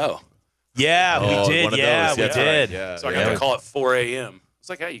didn't snow. Yeah, we did. Yeah, we did. Yeah. So I got to call at 4 a.m. It's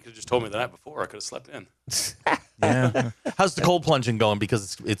like, hey, you could have just told me the night before. I could have slept in. Yeah. How's the cold plunging going?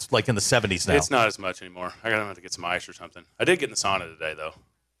 Because it's like in the 70s now. It's not as much anymore. I gotta have to get some ice or something. I did get in the sauna today though.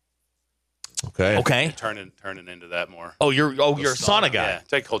 Okay. Turning into that more. Oh, you're a sauna guy. Yeah.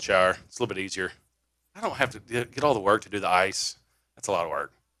 Take a cold shower. It's a little bit easier. I don't have to get all the work to do the ice. That's a lot of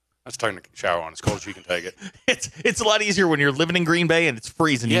work. I was turning the shower on as cold as you can take it. It's a lot easier when you're living in Green Bay and it's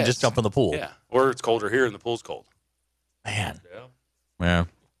freezing. You can just jump in the pool. Yeah. Or it's colder here and the pool's cold. Man. Yeah.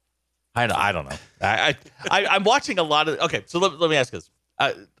 I don't know. I'm watching a lot of. Okay, so let me ask this.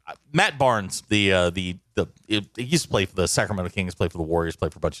 Matt Barnes, he used to play for the Sacramento Kings, played for the Warriors,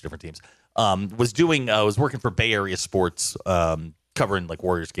 played for a bunch of different teams. Was working for Bay Area sports, covering like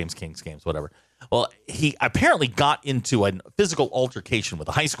Warriors games, Kings games, whatever. Well, he apparently got into a physical altercation with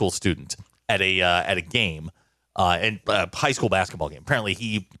a high school student at a game, and a high school basketball game.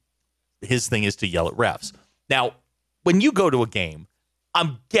 Apparently, his thing is to yell at refs. Now, when you go to a game,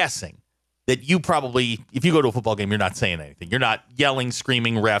 I'm guessing that you probably, if you go to a football game, you're not saying anything. You're not yelling,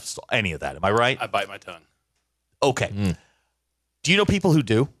 screaming, refs, any of that. Am I right? I bite my tongue. Okay. Do you know people who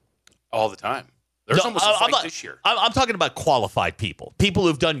do? All the time. There's almost a fight this year. I'm talking about qualified people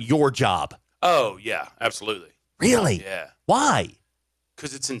who've done your job. Oh, yeah, absolutely. Really? Yeah. Why?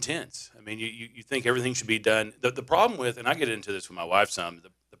 Because it's intense. I mean, you think everything should be done. The problem with, and I get into this with my wife some,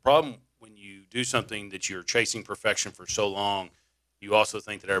 the problem when you do something that you're chasing perfection for so long, you also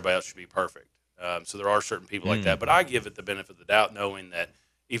think that everybody else should be perfect. So there are certain people like that. But I give it the benefit of the doubt, knowing that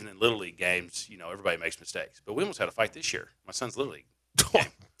even in Little League games, everybody makes mistakes. But we almost had a fight this year. My son's Little League game.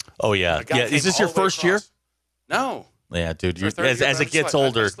 Oh, yeah. Yeah. Is this your first year? No. Yeah, dude. As it gets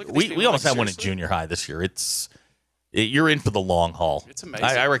older, we almost had one in junior high this year. You're in for the long haul. It's amazing.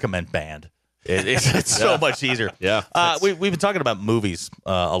 I recommend Band. It's so much easier. Yeah. We've been talking about movies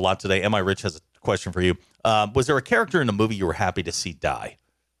a lot today. Am I Rich has a question for you. Was there a character in a movie you were happy to see die?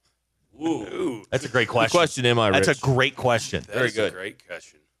 Ooh. That's a great question. Good question, am I Rich? That's a great question. Very good. A great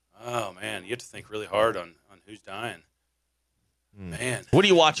question. Oh, man. You have to think really hard on who's dying. Man. What are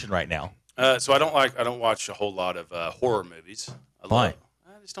you watching right now? So I don't watch a whole lot of horror movies. Why?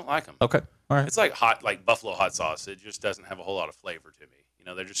 I just don't like them. Okay. All right. It's like buffalo hot sauce. It just doesn't have a whole lot of flavor to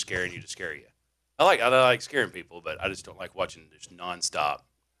me. They're just scaring you to scare you. I like scaring people, but I just don't like watching just nonstop.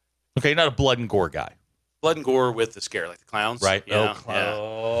 Okay, you're not a blood and gore guy. Blood and gore with the scare, like the clowns. Right. Yeah.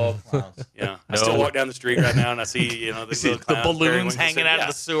 Clowns. Yeah. I still walk down the street right now and I see, the balloons hanging out of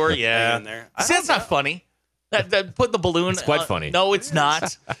the sewer. Yeah. In there. See, that's not funny. That put the balloon. It's quite funny. No, it's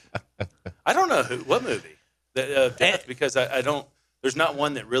not. I don't know what movie. Death, because I don't. There's not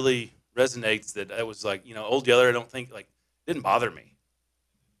one that really resonates. That I was like, Old Yeller. I don't think didn't bother me.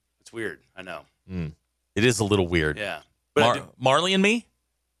 It's weird. I know. It is a little weird. Yeah. But Marley and Me.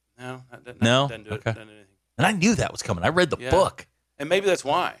 No. Doesn't do it. Okay. Doesn't do anything. And I knew that was coming. I read the book. And maybe that's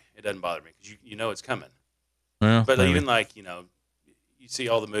why it doesn't bother me, because you know it's coming. Yeah, but maybe. even you see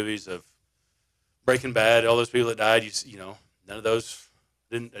all the movies of Breaking Bad, all those people that died. None of those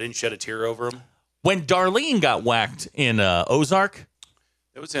I didn't shed a tear over them. When Darlene got whacked in Ozark,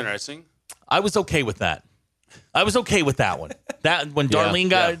 it was interesting. I was okay with that. I was okay with that one. That when Darlene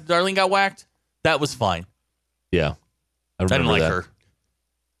got whacked, that was fine. Yeah, I didn't like her.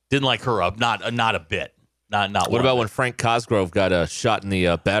 Didn't like her up. Not a bit. Not. What about when Frank Cosgrove got shot in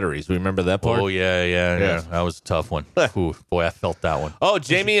the batteries? Remember that part? Oh yeah. That was a tough one. Ooh, boy, I felt that one. Oh,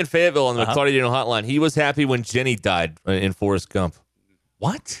 Jamie in Fayetteville on the Claudio Hotline. He was happy when Jenny died in Forrest Gump.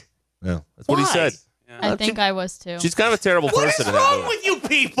 What? Yeah, that's what he said. I think I was too. She's kind of a terrible person. What is in that wrong movie. with you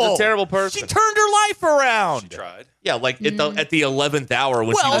people? She's a terrible person. She turned her life around. She tried. Yeah, like at the 11th hour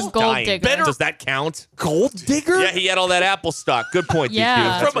when she was gold dying. digger. Does that count? Gold digger? Yeah, he had all that Apple stock. Good point,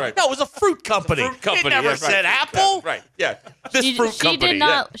 Yeah. DQ. That's right. No, it was a fruit company. Fruit company. It never That's said right. Apple. Right. Yeah. This She, fruit she company. did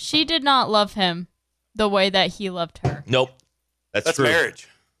not. She did not love him the way that he loved her. Nope. That's true. Marriage.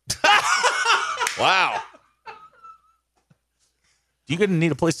 Wow. You gonna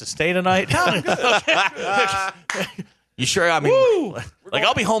need a place to stay tonight? You sure? I mean,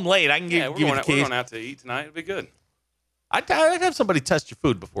 I'll be home late. I can give you the We're keys. going out to eat tonight. It'll be good. I'd have somebody test your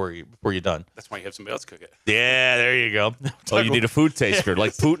food before you're done. That's why you have somebody else cook it. Yeah, there you go. Oh, you need a food taster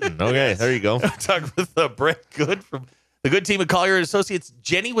like Putin. Okay, there you go. Talk with Brett Goode from the Good Team of Collier and Associates.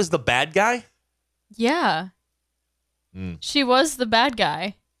 Jenny was the bad guy. Yeah. She was the bad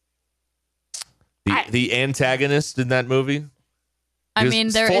guy. The antagonist in that movie? I mean,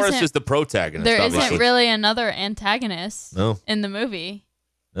 there Forrest isn't, is the protagonist. there obviously. isn't really another antagonist No. in the movie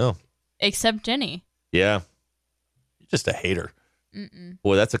No. except Jenny. Yeah. You're just a hater.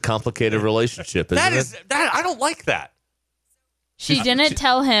 Boy, that's a complicated relationship, isn't it? That I don't like that. She didn't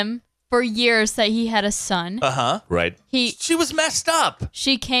tell him for years that he had a son. Right. She was messed up.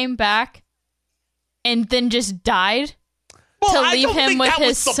 She came back and then just died Well, to I leave don't him think with that his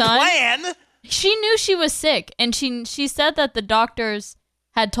was the son. plan. She knew she was sick, and she said that the doctors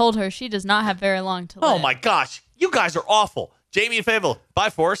had told her she does not have very long to live. Oh my gosh, you guys are awful. Jamie and Fayetteville,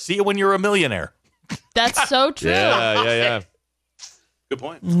 bye, Forrest. See you when you're a millionaire. That's so true. Yeah. Good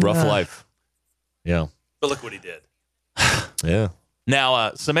point. Rough life. Yeah. But look what he did. Yeah.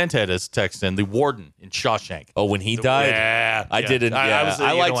 Now, Cemented is texting the warden in Shawshank. Oh, when he died? Yeah. I didn't. Yeah.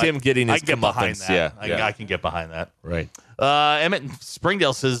 I liked him getting his I can get behind comeuppance. that. Yeah. I can get behind that. Right. Emmett in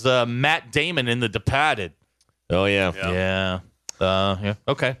Springdale says Matt Damon in The Departed. Oh, yeah. Yeah.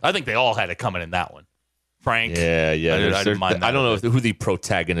 Okay. I think they all had it coming in that one. Frank. Yeah. I didn't mind that. I don't know who the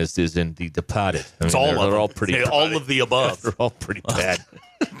protagonist is in The Departed. It's all of them. They're all pretty. All of the above. They're all pretty bad.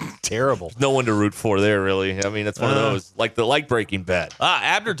 Terrible. No one to root for there, really. I mean, it's one of those like Breaking Bad.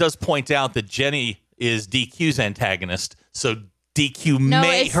 Abner does point out that Jenny is DQ's antagonist, so DQ No,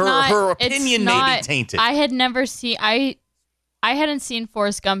 may it's her not, opinion it's may not, be tainted. I had never seen. I hadn't seen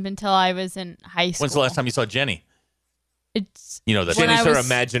Forrest Gump until I was in high school. When's the last time you saw Jenny? It's You know that When Jenny's I her was-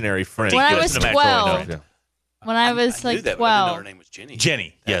 imaginary friend. when I Yes, was an imaginary 12. friend. when I was I knew like that, but I didn't know 12. her name was Jenny.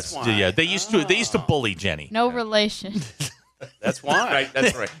 Jenny, That's yes, why. yeah. They used to bully Jenny. No relation. That's why. Right,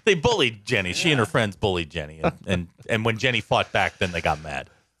 that's right. They bullied Jenny. She and her friends bullied Jenny, and when Jenny fought back, then they got mad.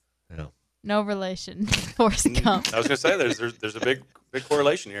 No relation. Forrest Gump. I was going to say there's a big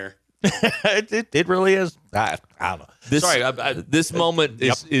correlation here. it really is. I don't know. This moment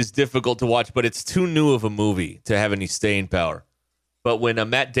is difficult to watch, but it's too new of a movie to have any staying power. But when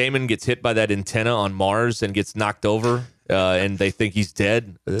Matt Damon gets hit by that antenna on Mars and gets knocked over, and they think he's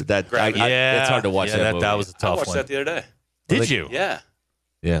dead, it's hard to watch that movie. That was a tough one. I watched that the other day. Did you? Yeah.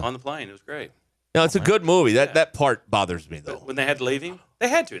 Yeah. On the plane. It was great. No, it's a good movie. That part bothers me though. But when they had to leave him, they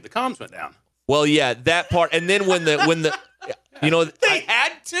had to. The comms went down. Well, yeah, that part, and then when the they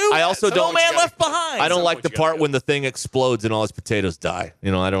had to. I also No Man Left Behind. I don't like the part when the thing explodes and all his potatoes die.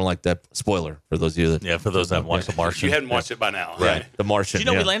 I don't like that. Spoiler for those of you that for those that haven't watched The Martian. You hadn't watched it by now, right? The Martian. Did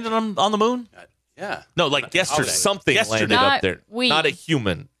you know we landed on the moon? Yeah. No, like yesterday. Something landed Not up there. we. Not a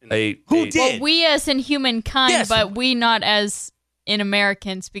human. Who did? Well, we as in humankind, Yes. but we not as in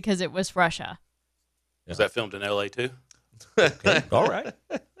Americans because it was Russia. Was that filmed in L.A. too? Okay. All right.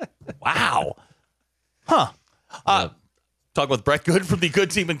 Wow. Huh. Talking with Brett Goode from the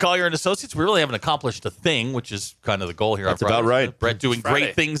Good Team and Collier and Associates. We really haven't accomplished a thing, which is kind of the goal here. That's about right. Brett doing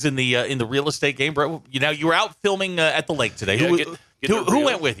great things in the real estate game. Brett, you were out filming at the lake today. Yeah, Who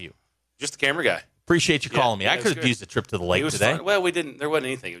went with you? Just the camera guy. Appreciate you calling me. I could have used a trip to the lake today. Fun. Well, we didn't. There wasn't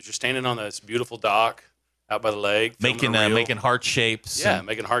anything. It was just standing on this beautiful dock out by the lake, making heart shapes. Yeah,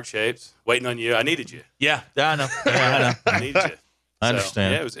 making heart shapes. Waiting on you. I needed you. Yeah, I know. I know. I needed you. I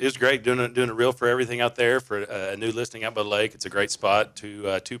understand. Yeah, it was great doing a reel for everything out there for a new listing out by the lake. It's a great spot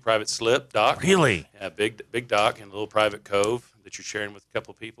to two private slip dock. Really? Yeah, big dock and a little private cove that you're sharing with a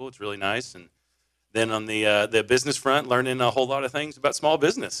couple of people. It's really nice. And then on the business front, learning a whole lot of things about small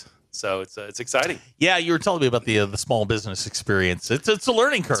business. So it's exciting. Yeah, you were telling me about the small business experience. It's a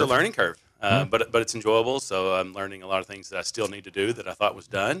learning curve. It's a learning curve. But it's enjoyable. So I'm learning a lot of things that I still need to do that I thought was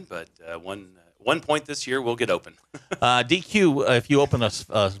done. But one point this year we'll get open. DQ, if you open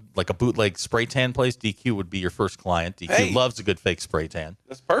like a bootleg spray tan place, DQ would be your first client. DQ loves a good fake spray tan.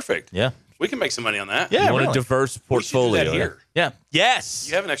 That's perfect. Yeah. We can make some money on that. Yeah, you want a diverse portfolio. We should do that here. Yeah. Yes.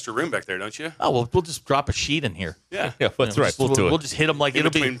 You have an extra room back there, don't you? Oh, well, we'll just drop a sheet in here. Yeah. Yeah, that's right. We'll do it. We'll just hit them like In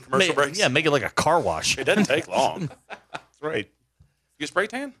between commercial breaks? Yeah, make it like a car wash. It doesn't take long. That's right. You spray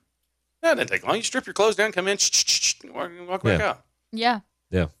tan? No, it doesn't take long. You strip your clothes down, come in, walk back out. Yeah.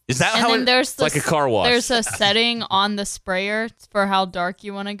 Yeah. Is that And how then there's it's like a car wash? There's a setting on the sprayer for how dark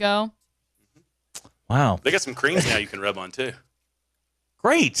you want to go. Wow. They got some creams now you can rub on too.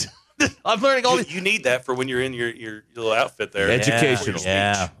 Great. I'm learning all You need that for when you're in your little outfit there. Educational.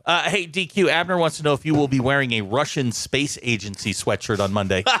 Yeah. Hey, DQ, Abner wants to know if you will be wearing a Russian space agency sweatshirt on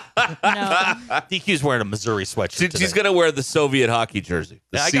Monday. No. DQ's wearing a Missouri sweatshirt. She's going to wear the Soviet hockey jersey,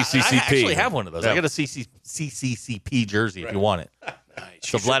 the CCCP. I actually have one of those. Yeah. I got a CCCP jersey if you want it. Nice.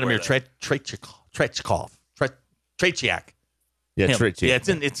 So Vladimir Tretiakov. Yeah, Him. Trichy. Yeah,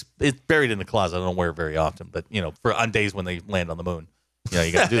 it's buried in the closet. I don't wear it very often, but on days when they land on the moon,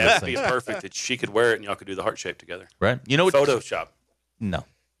 you got to do this That'd be thing, perfect that she could wear it and y'all could do the heart shape together. right? You know what? Photoshop. No.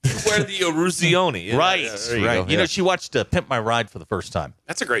 Wear the Rusioni. Yeah, Right, there you right. go. You know, she watched Pimp My Ride for the first time.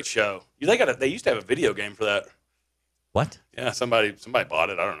 That's a great show. They used to have a video game for that. What? Yeah, somebody bought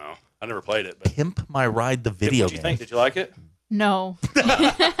it. I don't know. I never played it. But Pimp My Ride, the video What'd you game. think? Did you like it? No.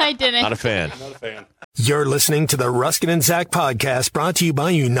 I didn't. Not a fan. I'm not a fan. You're listening to the Ruscin and Zach podcast brought to you by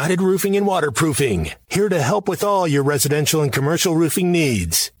United Roofing and Waterproofing. Here to help with all your residential and commercial roofing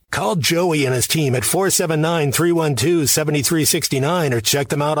needs. Call Joey and his team at 479-312-7369 or check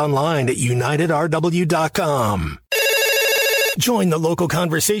them out online at unitedrw.com. Join the local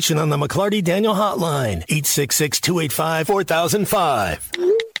conversation on the McClarty Daniel hotline,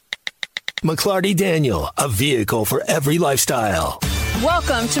 866-285-4005. McClarty Daniel, a vehicle for every lifestyle.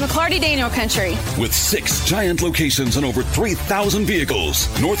 Welcome to McClarty Daniel Country. With 6 giant locations and over 3,000 vehicles,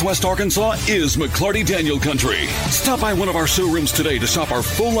 Northwest Arkansas is McClarty Daniel Country. Stop by one of our showrooms today to shop our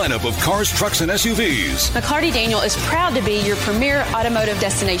full lineup of cars, trucks, and SUVs. McClarty Daniel is proud to be your premier automotive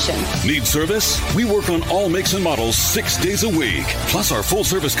destination. Need service? We work on all makes and models 6 days a week. Plus, our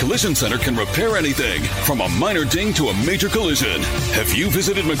full-service collision center can repair anything, from a minor ding to a major collision. Have you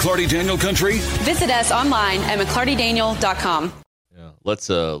visited McClarty Daniel Country? Visit us online at McClartyDaniel.com. Yeah.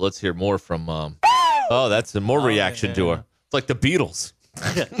 Let's hear more from. That's more reaction to her. It's like the Beatles.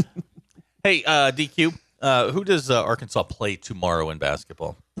 Hey, DQ, who does Arkansas play tomorrow in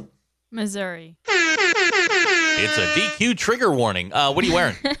basketball? Missouri. It's a DQ trigger warning. What are you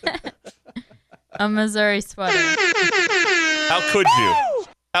wearing? A Missouri sweater. How could you?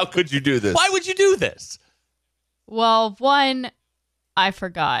 How could you do this? Why would you do this? Well, one, I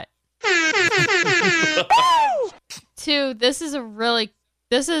forgot. too, this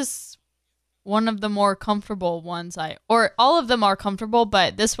is one of the more comfortable ones or all of them are comfortable,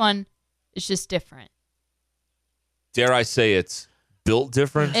 but this one is just different. Dare I say it's built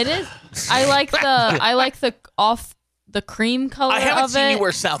different? It is. I like the off the cream color I haven't of seen it. you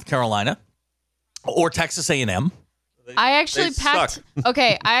wear South Carolina or Texas A&M. I actually packed.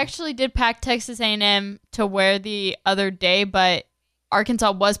 Okay, I actually did pack Texas A&M to wear the other day, but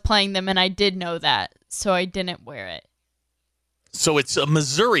Arkansas was playing them, and I did know that, so I didn't wear it. So it's a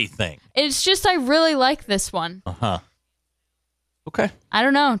Missouri thing. It's just I really like this one. Uh-huh. Okay. I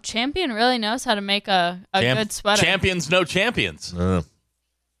don't know. Champion really knows how to make a good sweater. Champions know champions. No.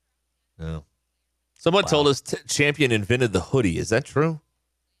 Someone told us Champion invented the hoodie. Is that true?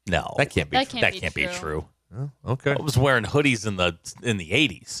 No. That can't be That true. can't be true. Oh, okay. I was wearing hoodies in the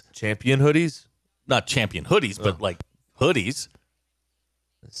 80s. Champion hoodies? Not Champion hoodies, but like hoodies.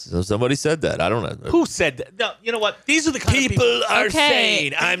 So somebody said that. I don't know. Who said that? No, you know what? These are the kind People of people are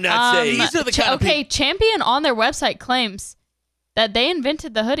saying. I'm not saying. These are the kind of people. Champion on their website claims that they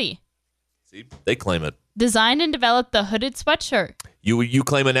invented the hoodie. See, they claim it. Designed and developed the hooded sweatshirt. You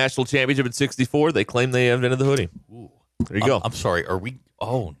claim a national championship in '64. They claim they invented the hoodie. Ooh. There you go. I'm sorry. Are we?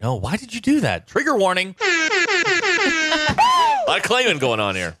 Oh no! Why did you do that? Trigger warning. A lot of claiming going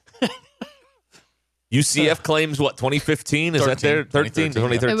on here. UCF claims what? 2015? Is that there?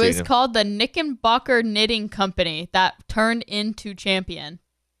 2013. It was called the Knickerbocker Knitting Company that turned into Champion.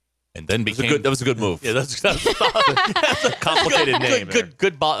 And then became. That was a good move. Yeah, that's a complicated name.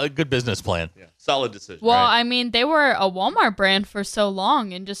 Good business plan. Yeah. Solid decision. Well, right? I mean, they were a Walmart brand for so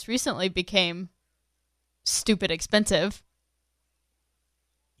long and just recently became stupid expensive.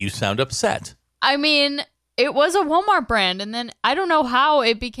 You sound upset. I mean, it was a Walmart brand, and then I don't know how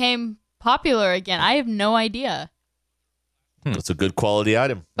it became popular again. I have no idea. It's a good quality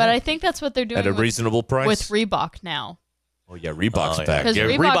item. But I think that's what they're doing at a reasonable price with Reebok now. Oh yeah, Reebok's back. Because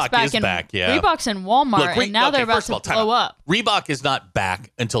Reebok is back. Yeah, Reebok's in Walmart, and now they're about to blow up. Reebok is not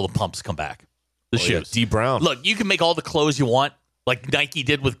back until the pumps come back. The shoes. Yeah, D Brown. Look, you can make all the clothes you want, like Nike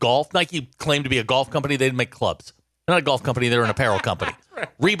did with golf. Nike claimed to be a golf company. They didn't make clubs. They're not a golf company. They're an apparel company.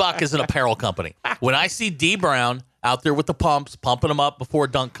 Reebok is an apparel company. When I see D Brown out there with the pumps, pumping them up before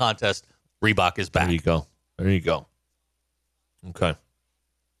a dunk contest, Reebok is back. There you go. Okay.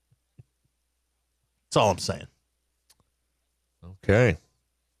 That's all I'm saying. Okay.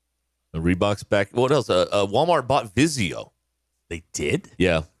 The Reebok's back. What else? Walmart bought Vizio. They did?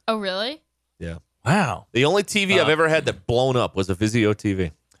 Yeah. Oh, really? Yeah. Wow. The only TV I've ever had that blown up was a Vizio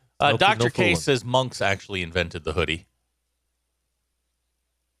TV. Dr. K says Monks actually invented the hoodie.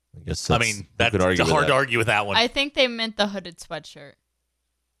 I guess that's hard to argue with that one. I think they meant the hooded sweatshirt.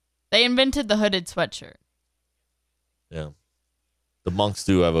 They invented the hooded sweatshirt. Yeah. The Monks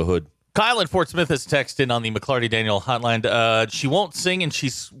do have a hood. Kyle in Fort Smith has texted in on the McClarty Daniel hotline. She won't sing and she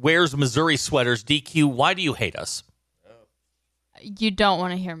wears Missouri sweaters. DQ, why do you hate us? You don't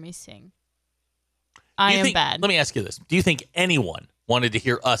want to hear me sing. I am bad. Let me ask you this. Do you think anyone wanted to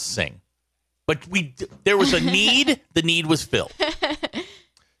hear us sing? But there was a need. The need was filled.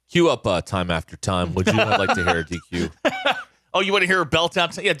 Cue up Time After Time. Would you? I'd like to hear it, DQ. Oh, you want to hear her belt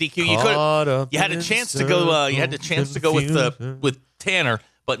out? Yeah, DQ. You had a chance to go. You had a chance to go with Tanner,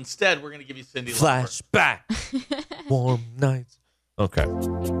 but instead we're going to give you Cindy. Flashback. Warm nights. Okay.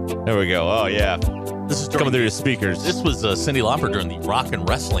 There we go. Oh yeah. This is coming through your speakers. This was Cindy Lauper during the rock and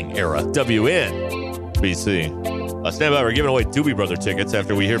wrestling era. WNBC. Stand by. We're giving away Doobie Brother tickets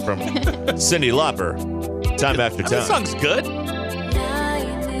after we hear from Cindy Lauper. Time After Time. This song's good.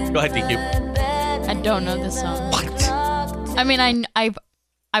 Go ahead, DQ. I don't know this song. What? I mean,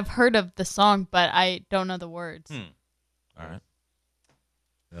 I've heard of the song, but I don't know the words. All right.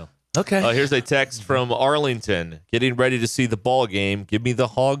 Yeah. Okay. Here's a text from Arlington. Getting ready to see the ball game. Give me the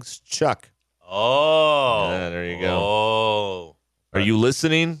Hogs Chuck. Oh. Yeah, there you go. Oh. Are you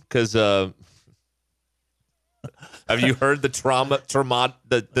listening? Because have you heard the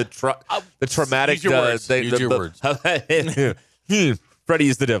traumatic? Use your words. Use your words. Freddie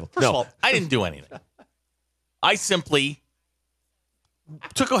is the devil. First of all, I didn't do anything. I simply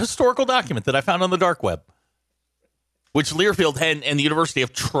took a historical document that I found on the dark web, which Learfield and the university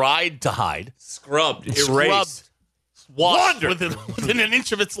have tried to hide. Scrubbed, erased, washed within an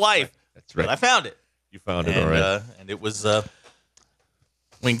inch of its life. That's right. But I found it. You found it, all right. And it was,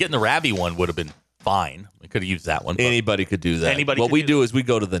 getting the Rabby one would have been fine. We could have used that one. Anybody could do that. What we do is we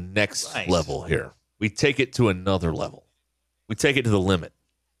go to the next level here. We take it to another level. We take it to the limit.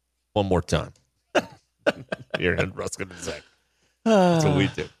 One more time. Here in Ruscin and Zach. That's what we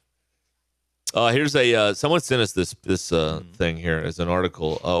do. Here's someone sent us this thing here as an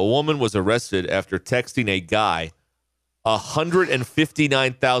article. A woman was arrested after texting a guy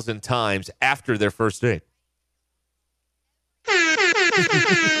 159,000 times after their first date.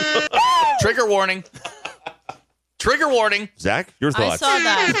 Trigger warning. Trigger warning. Zach, your thoughts? I saw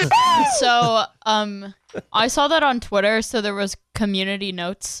that. So, I saw that on Twitter. So there was community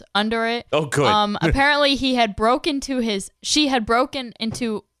notes under it. Oh, good. Apparently, she had broken into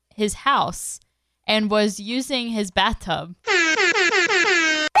his house and was using his bathtub.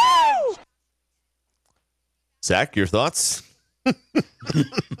 Zach, your thoughts?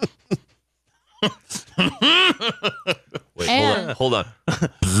 Wait, hold on.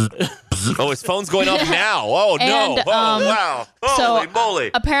 Oh, his phone's going off now. Oh, no. And, Oh, wow. Holy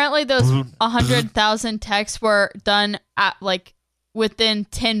moly. Apparently, those 100,000 texts were done at within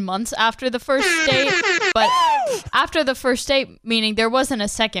 10 months after the first date. But after the first date, meaning there wasn't a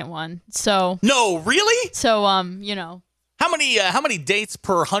second one. So No, really? So How many dates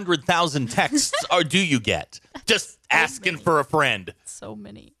per 100,000 texts do you get? Just asking for a friend. So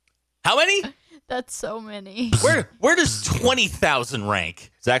many. How many? That's so many. Where does 20,000 rank?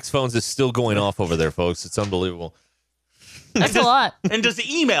 Zach's phones is still going off over there, folks. It's unbelievable. That's a lot. And does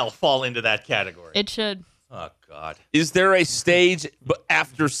email fall into that category? It should. Oh, God. Is there a stage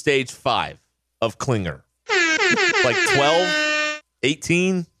after stage 5 of Klinger? Like 12,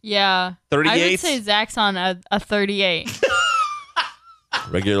 18, Yeah. 38? I would say Zach's on a 38.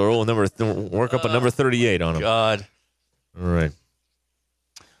 Regular rule number. Work up a number 38 on him. God. All right.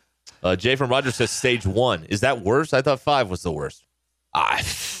 Jay from Rogers says stage 1. Is that worse? I thought 5 was the worst. I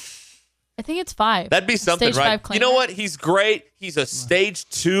think it's 5. That'd be something, Stage right? 5 You know what? He's great. He's a stage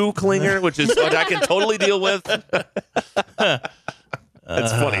 2 Klinger, which is what I can totally deal with.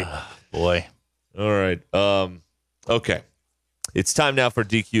 That's funny. Boy. All right. Okay. It's time now for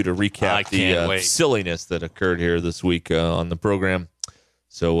DQ to recap the silliness that occurred here this week on the program.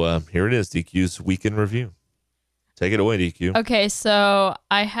 So here it is, DQ's Week in Review. Take it away, DQ. Okay, so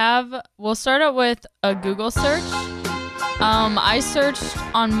we'll start out with a Google search. I searched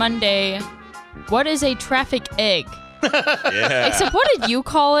on Monday, what is a traffic egg? Yeah. Except what did you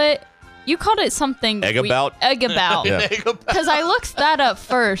call it? You called it something. Eggabout? Eggabout. Yeah. Because I looked that up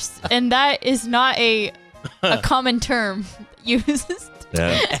first, and that is not a common term used.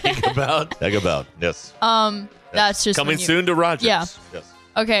 Yeah. Eggabout. Yes. That's just coming soon to Rogers. Yeah. Yes.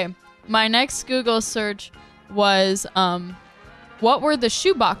 Okay. My next Google search was what were the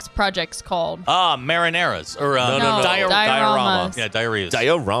shoebox projects called? Marineras or No. Dioramas. Yeah, diarrheas.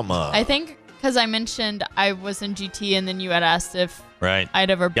 Diorama. I think because I mentioned I was in GT, and then you had asked if I'd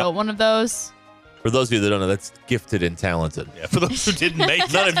ever built one of those. For those of you that don't know, that's gifted and talented. Yeah, for those who didn't make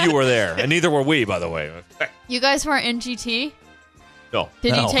it. None of you were there, and neither were we, by the way. You guys weren't in GT? No.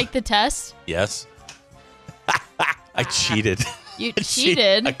 Did No. you take the test? Yes. I cheated. You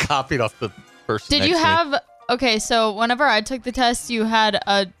cheated? I copied off the person. Did you have... Okay, so whenever I took the test, you had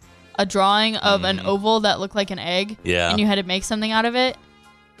a drawing of an oval that looked like an egg. Yeah. And you had to make something out of it.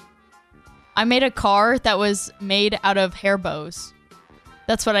 I made a car that was made out of hair bows.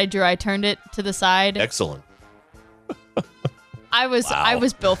 That's what I drew. I turned it to the side. Excellent. I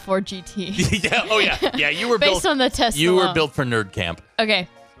was built for GT. Yeah. Oh yeah. Yeah. You were based on the test. You alone. were built for nerd camp. Okay.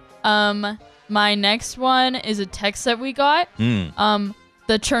 My next one is a text that we got.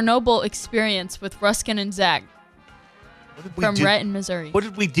 The Chernobyl experience with Ruscin and Zach from Renton, Missouri. What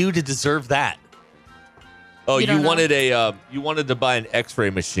did we do to deserve that? Oh, You don't know? you wanted to buy an X-ray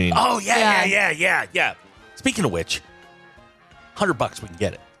machine. Oh yeah. Speaking of which, $100 we can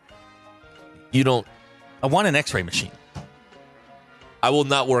get it. You don't. I want an X-ray machine. I will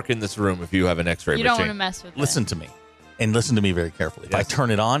not work in this room if you have an X-ray You machine. don't want to mess with it. Listen to me, and listen to me very carefully. If I Yes. turn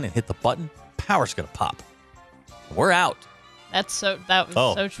it on and hit the button, power's gonna pop. We're out. That was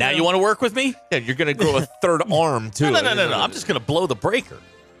so true. Now you want to work with me? Yeah, you're going to grow a third arm, too. No. I'm just gonna blow the breaker.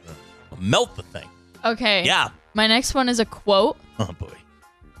 I'll melt the thing. Okay. Yeah. My next one is a quote. Oh boy.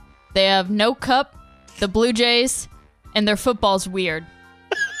 They have no cup, the Blue Jays, and their football's weird.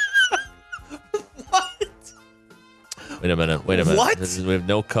 Wait a minute. What? We have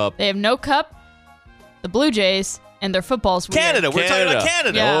no cup. They have no cup, the Blue Jays, and their football's weird. Canada. We're talking about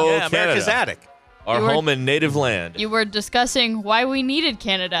Canada. Yeah. Oh, Yeah, America's Canada. attic. Our You were- home and native land. You were discussing why we needed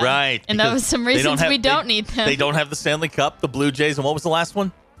Canada. Right. And that because was some they reasons we don't they- need them. They don't have the Stanley Cup, the Blue Jays, and what was the last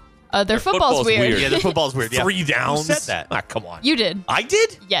one? Their football's weird. Yeah, their football's weird. Yeah. 3 downs. Who said that? Ah, come on. You did. I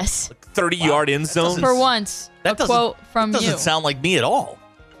did? Yes. 30-yard end zone. For once. That a doesn't- quote from that doesn't you. sound like me at all.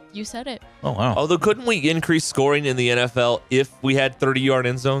 You said it. Oh, wow. Although, couldn't we increase scoring in the NFL if we had 30-yard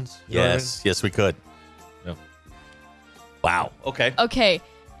end zones? You know what I mean? Yes, we could. Yeah. Wow. Okay. Okay.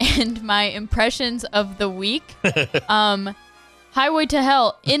 And my impressions of the week. Highway to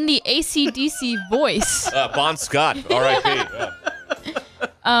Hell in the AC/DC voice. Bon Scott, R.I.P.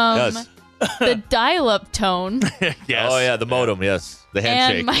 Yes. The dial-up tone. Yes. Oh, yeah, the modem, yes. The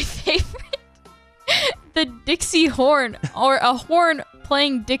handshake. And my favorite, the Dixie horn, or a horn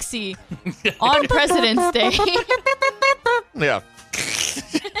playing Dixie on President's Day. Yeah.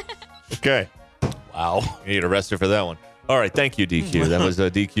 Okay. Wow. You get arrested for that one. All right, thank you, DQ. That was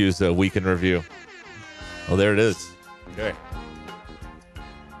DQ's Week in Review. Oh, there it is. Okay.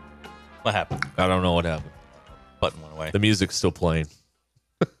 What happened? I don't know what happened. Button went away. The music's still playing.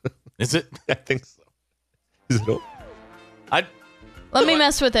 Is it? I think so. Is it over? Let me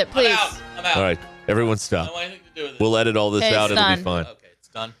mess with it, please. I'm out. All right, everyone stop. I don't want anything to do with it. We'll edit all this Okay, out. it's It'll be done. fine. Okay, it's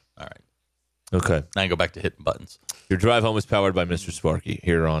done. All right. Okay. Now I go back to hitting buttons. Your drive home is powered by Mr. Sparky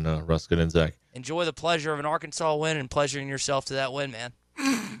here on Ruscin and Zach. Enjoy the pleasure of an Arkansas win and pleasuring yourself to that win, man.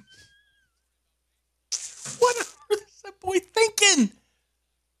 What is that boy thinking?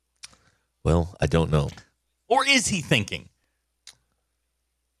 Well, I don't know. Or is he thinking?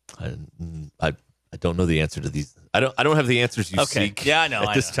 I don't know the answer to these. I don't have the answers you seek. Yeah, I know.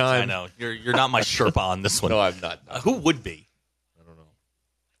 At this time, I know. You're not my Sherpa on this one. No, I'm not. Who would be? I don't know.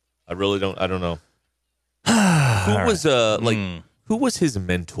 I really don't. I don't know. Who was who was his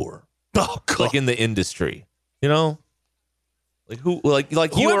mentor? Oh, God. Like in the industry, you know, like who, like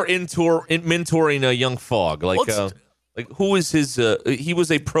you are mentoring a young Fogg, like who is his? He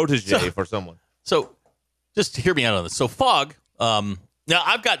was a protege for someone. So, just hear me out on this. So Fogg, now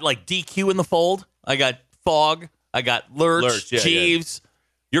I've got like DQ in the fold. I got Fogg. I got Lurch, Jeeves. Yeah.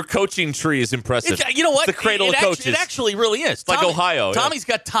 Your coaching tree is impressive. You know what? It's the cradle of coaches. It actually really is. It's like Ohio. Tommy's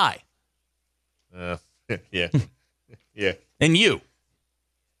got Ty. Yeah. Yeah. And you.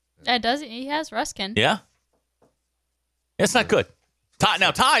 He has Ruskin. Yeah. It's not good.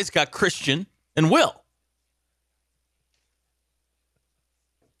 Now Ty's got Christian and Will.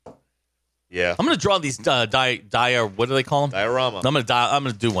 Yeah. I'm going to draw these what do they call them? Diorama. I'm going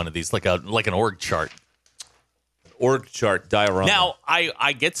to do one of these like an org chart. Org chart diorama. Now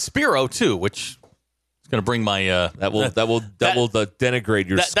I get Spiro too, which is going to bring my that will denigrate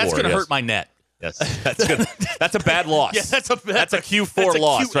your score. That's going to hurt my net. Yes, that's a bad loss. Yeah, that's a Q4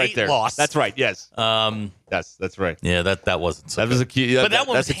 loss Q8 right there. Loss. That's right. Yes. That's right. Yeah, that wasn't. So that was a Q. But that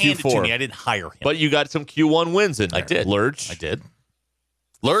one was that's a handed Q4. to me. I didn't hire him. But you got some Q1 wins in there. I did. Lurch. I did.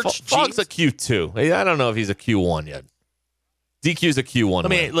 Lurch. Fogg's a Q2. I don't know if he's a Q1 yet. DQ's a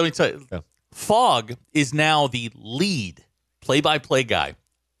Q1. Let me tell you. Yeah. Fogg is now the lead play-by-play guy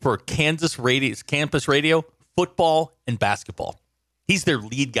for campus radio, football, and basketball. He's their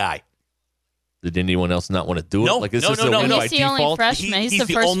lead guy. Did anyone else not want to do it? No, like, is no, this no, a no, win no. by He's the default? only freshman. He's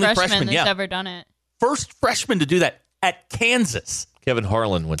the first only freshman that's yeah. ever done it. First freshman to do that at Kansas. Kevin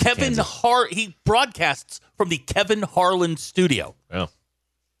Harlan went to Kansas. He broadcasts from the Kevin Harlan studio. Yeah.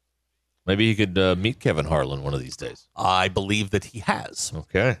 Maybe he could meet Kevin Harlan one of these days. I believe that he has.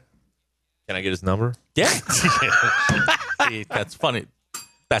 Okay. Can I get his number? Yeah. See, that's funny.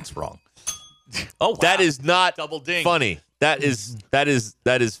 That's wrong. Oh, wow. That is not double ding. Funny. That is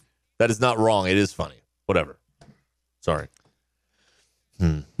not wrong. It is funny. Whatever. Sorry.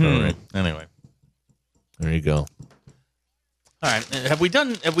 All right. Anyway, there you go. All right. Have we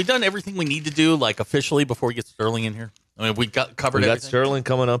done everything we need to do, like officially, before we get Sterling in here? I mean, we got covered. We got everything? Sterling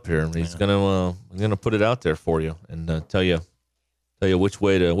coming up here. He's gonna put it out there for you and tell you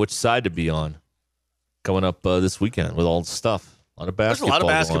which side to be on coming up this weekend with all the stuff. A lot of basketball. There's a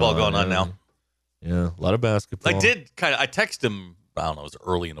lot of basketball going on now. Yeah, a lot of basketball. I texted him. I don't know. It was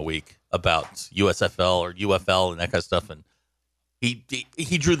early in the week about USFL or UFL and that kind of stuff, and he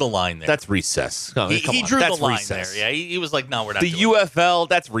drew the line there. That's recess. He drew the line recess. there. Yeah, he was like, "No, we're not." The doing UFL.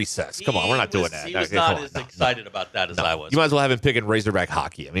 That's recess. Come on, we're not doing that. He was not as excited about that as I was. You might as well have him picking Razorback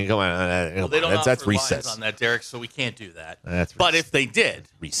hockey. I mean, come on. Well, they don't that's offer recess lines on that, Derek. So we can't do that. That's but if they did,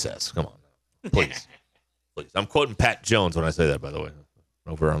 recess. Come on, please. I'm quoting Pat Jones when I say that. By the way,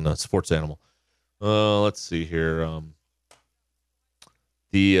 over on the Sports Animal. Let's see here.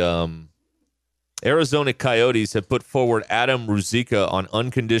 The Arizona Coyotes have put forward Adam Ruzicka on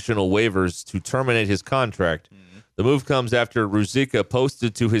unconditional waivers to terminate his contract. Mm-hmm. The move comes after Ruzicka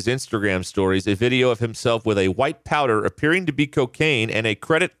posted to his Instagram stories a video of himself with a white powder appearing to be cocaine and a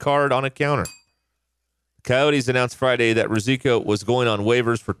credit card on a counter. The Coyotes announced Friday that Ruzicka was going on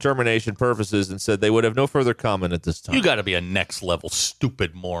waivers for termination purposes and said they would have no further comment at this time. You got to be a next level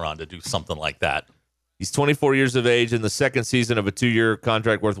stupid moron to do something like that. He's 24 years of age in the second season of a 2-year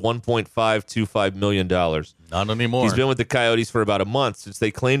contract worth $1.525 million. Not anymore. He's been with the Coyotes for about a month since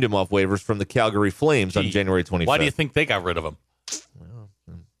they claimed him off waivers from the Calgary Flames on January 25th. Why do you think they got rid of him? Well,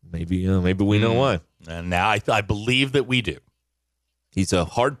 maybe we know why. And now I believe that we do. He's a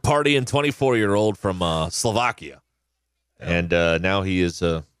hard partying 24-year-old from Slovakia. And now he is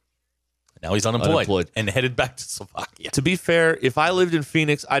now he's unemployed and headed back to Slovakia. To be fair, if I lived in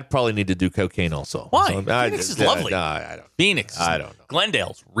Phoenix, I'd probably need to do cocaine also. Why? So, Phoenix is lovely. I don't. Phoenix. I don't know.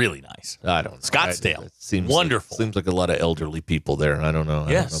 Glendale's really nice. I don't know. Scottsdale. Seems wonderful. Seems like a lot of elderly people there. I don't know.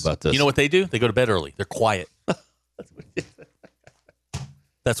 I don't know about this. You know what they do? They go to bed early. They're quiet.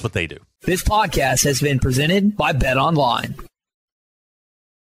 That's what they do. This podcast has been presented by Bet Online.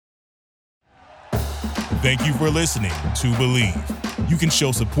 Thank you for listening to Believe. You can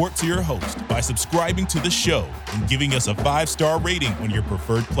show support to your host by subscribing to the show and giving us a 5-star rating on your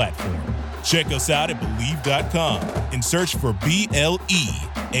preferred platform. Check us out at Believe.com and search for BLEAV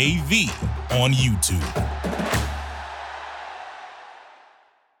on YouTube.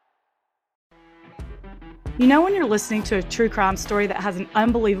 You know when you're listening to a true crime story that has an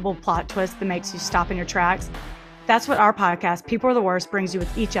unbelievable plot twist that makes you stop in your tracks? That's what our podcast, People Are the Worst, brings you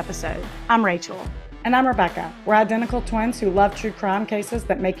with each episode. I'm Rachel. And I'm Rebecca. We're identical twins who love true crime cases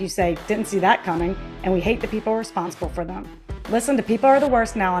that make you say, didn't see that coming, and we hate the people responsible for them. Listen to People Are the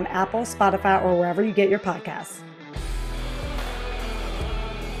Worst now on Apple, Spotify, or wherever you get your podcasts.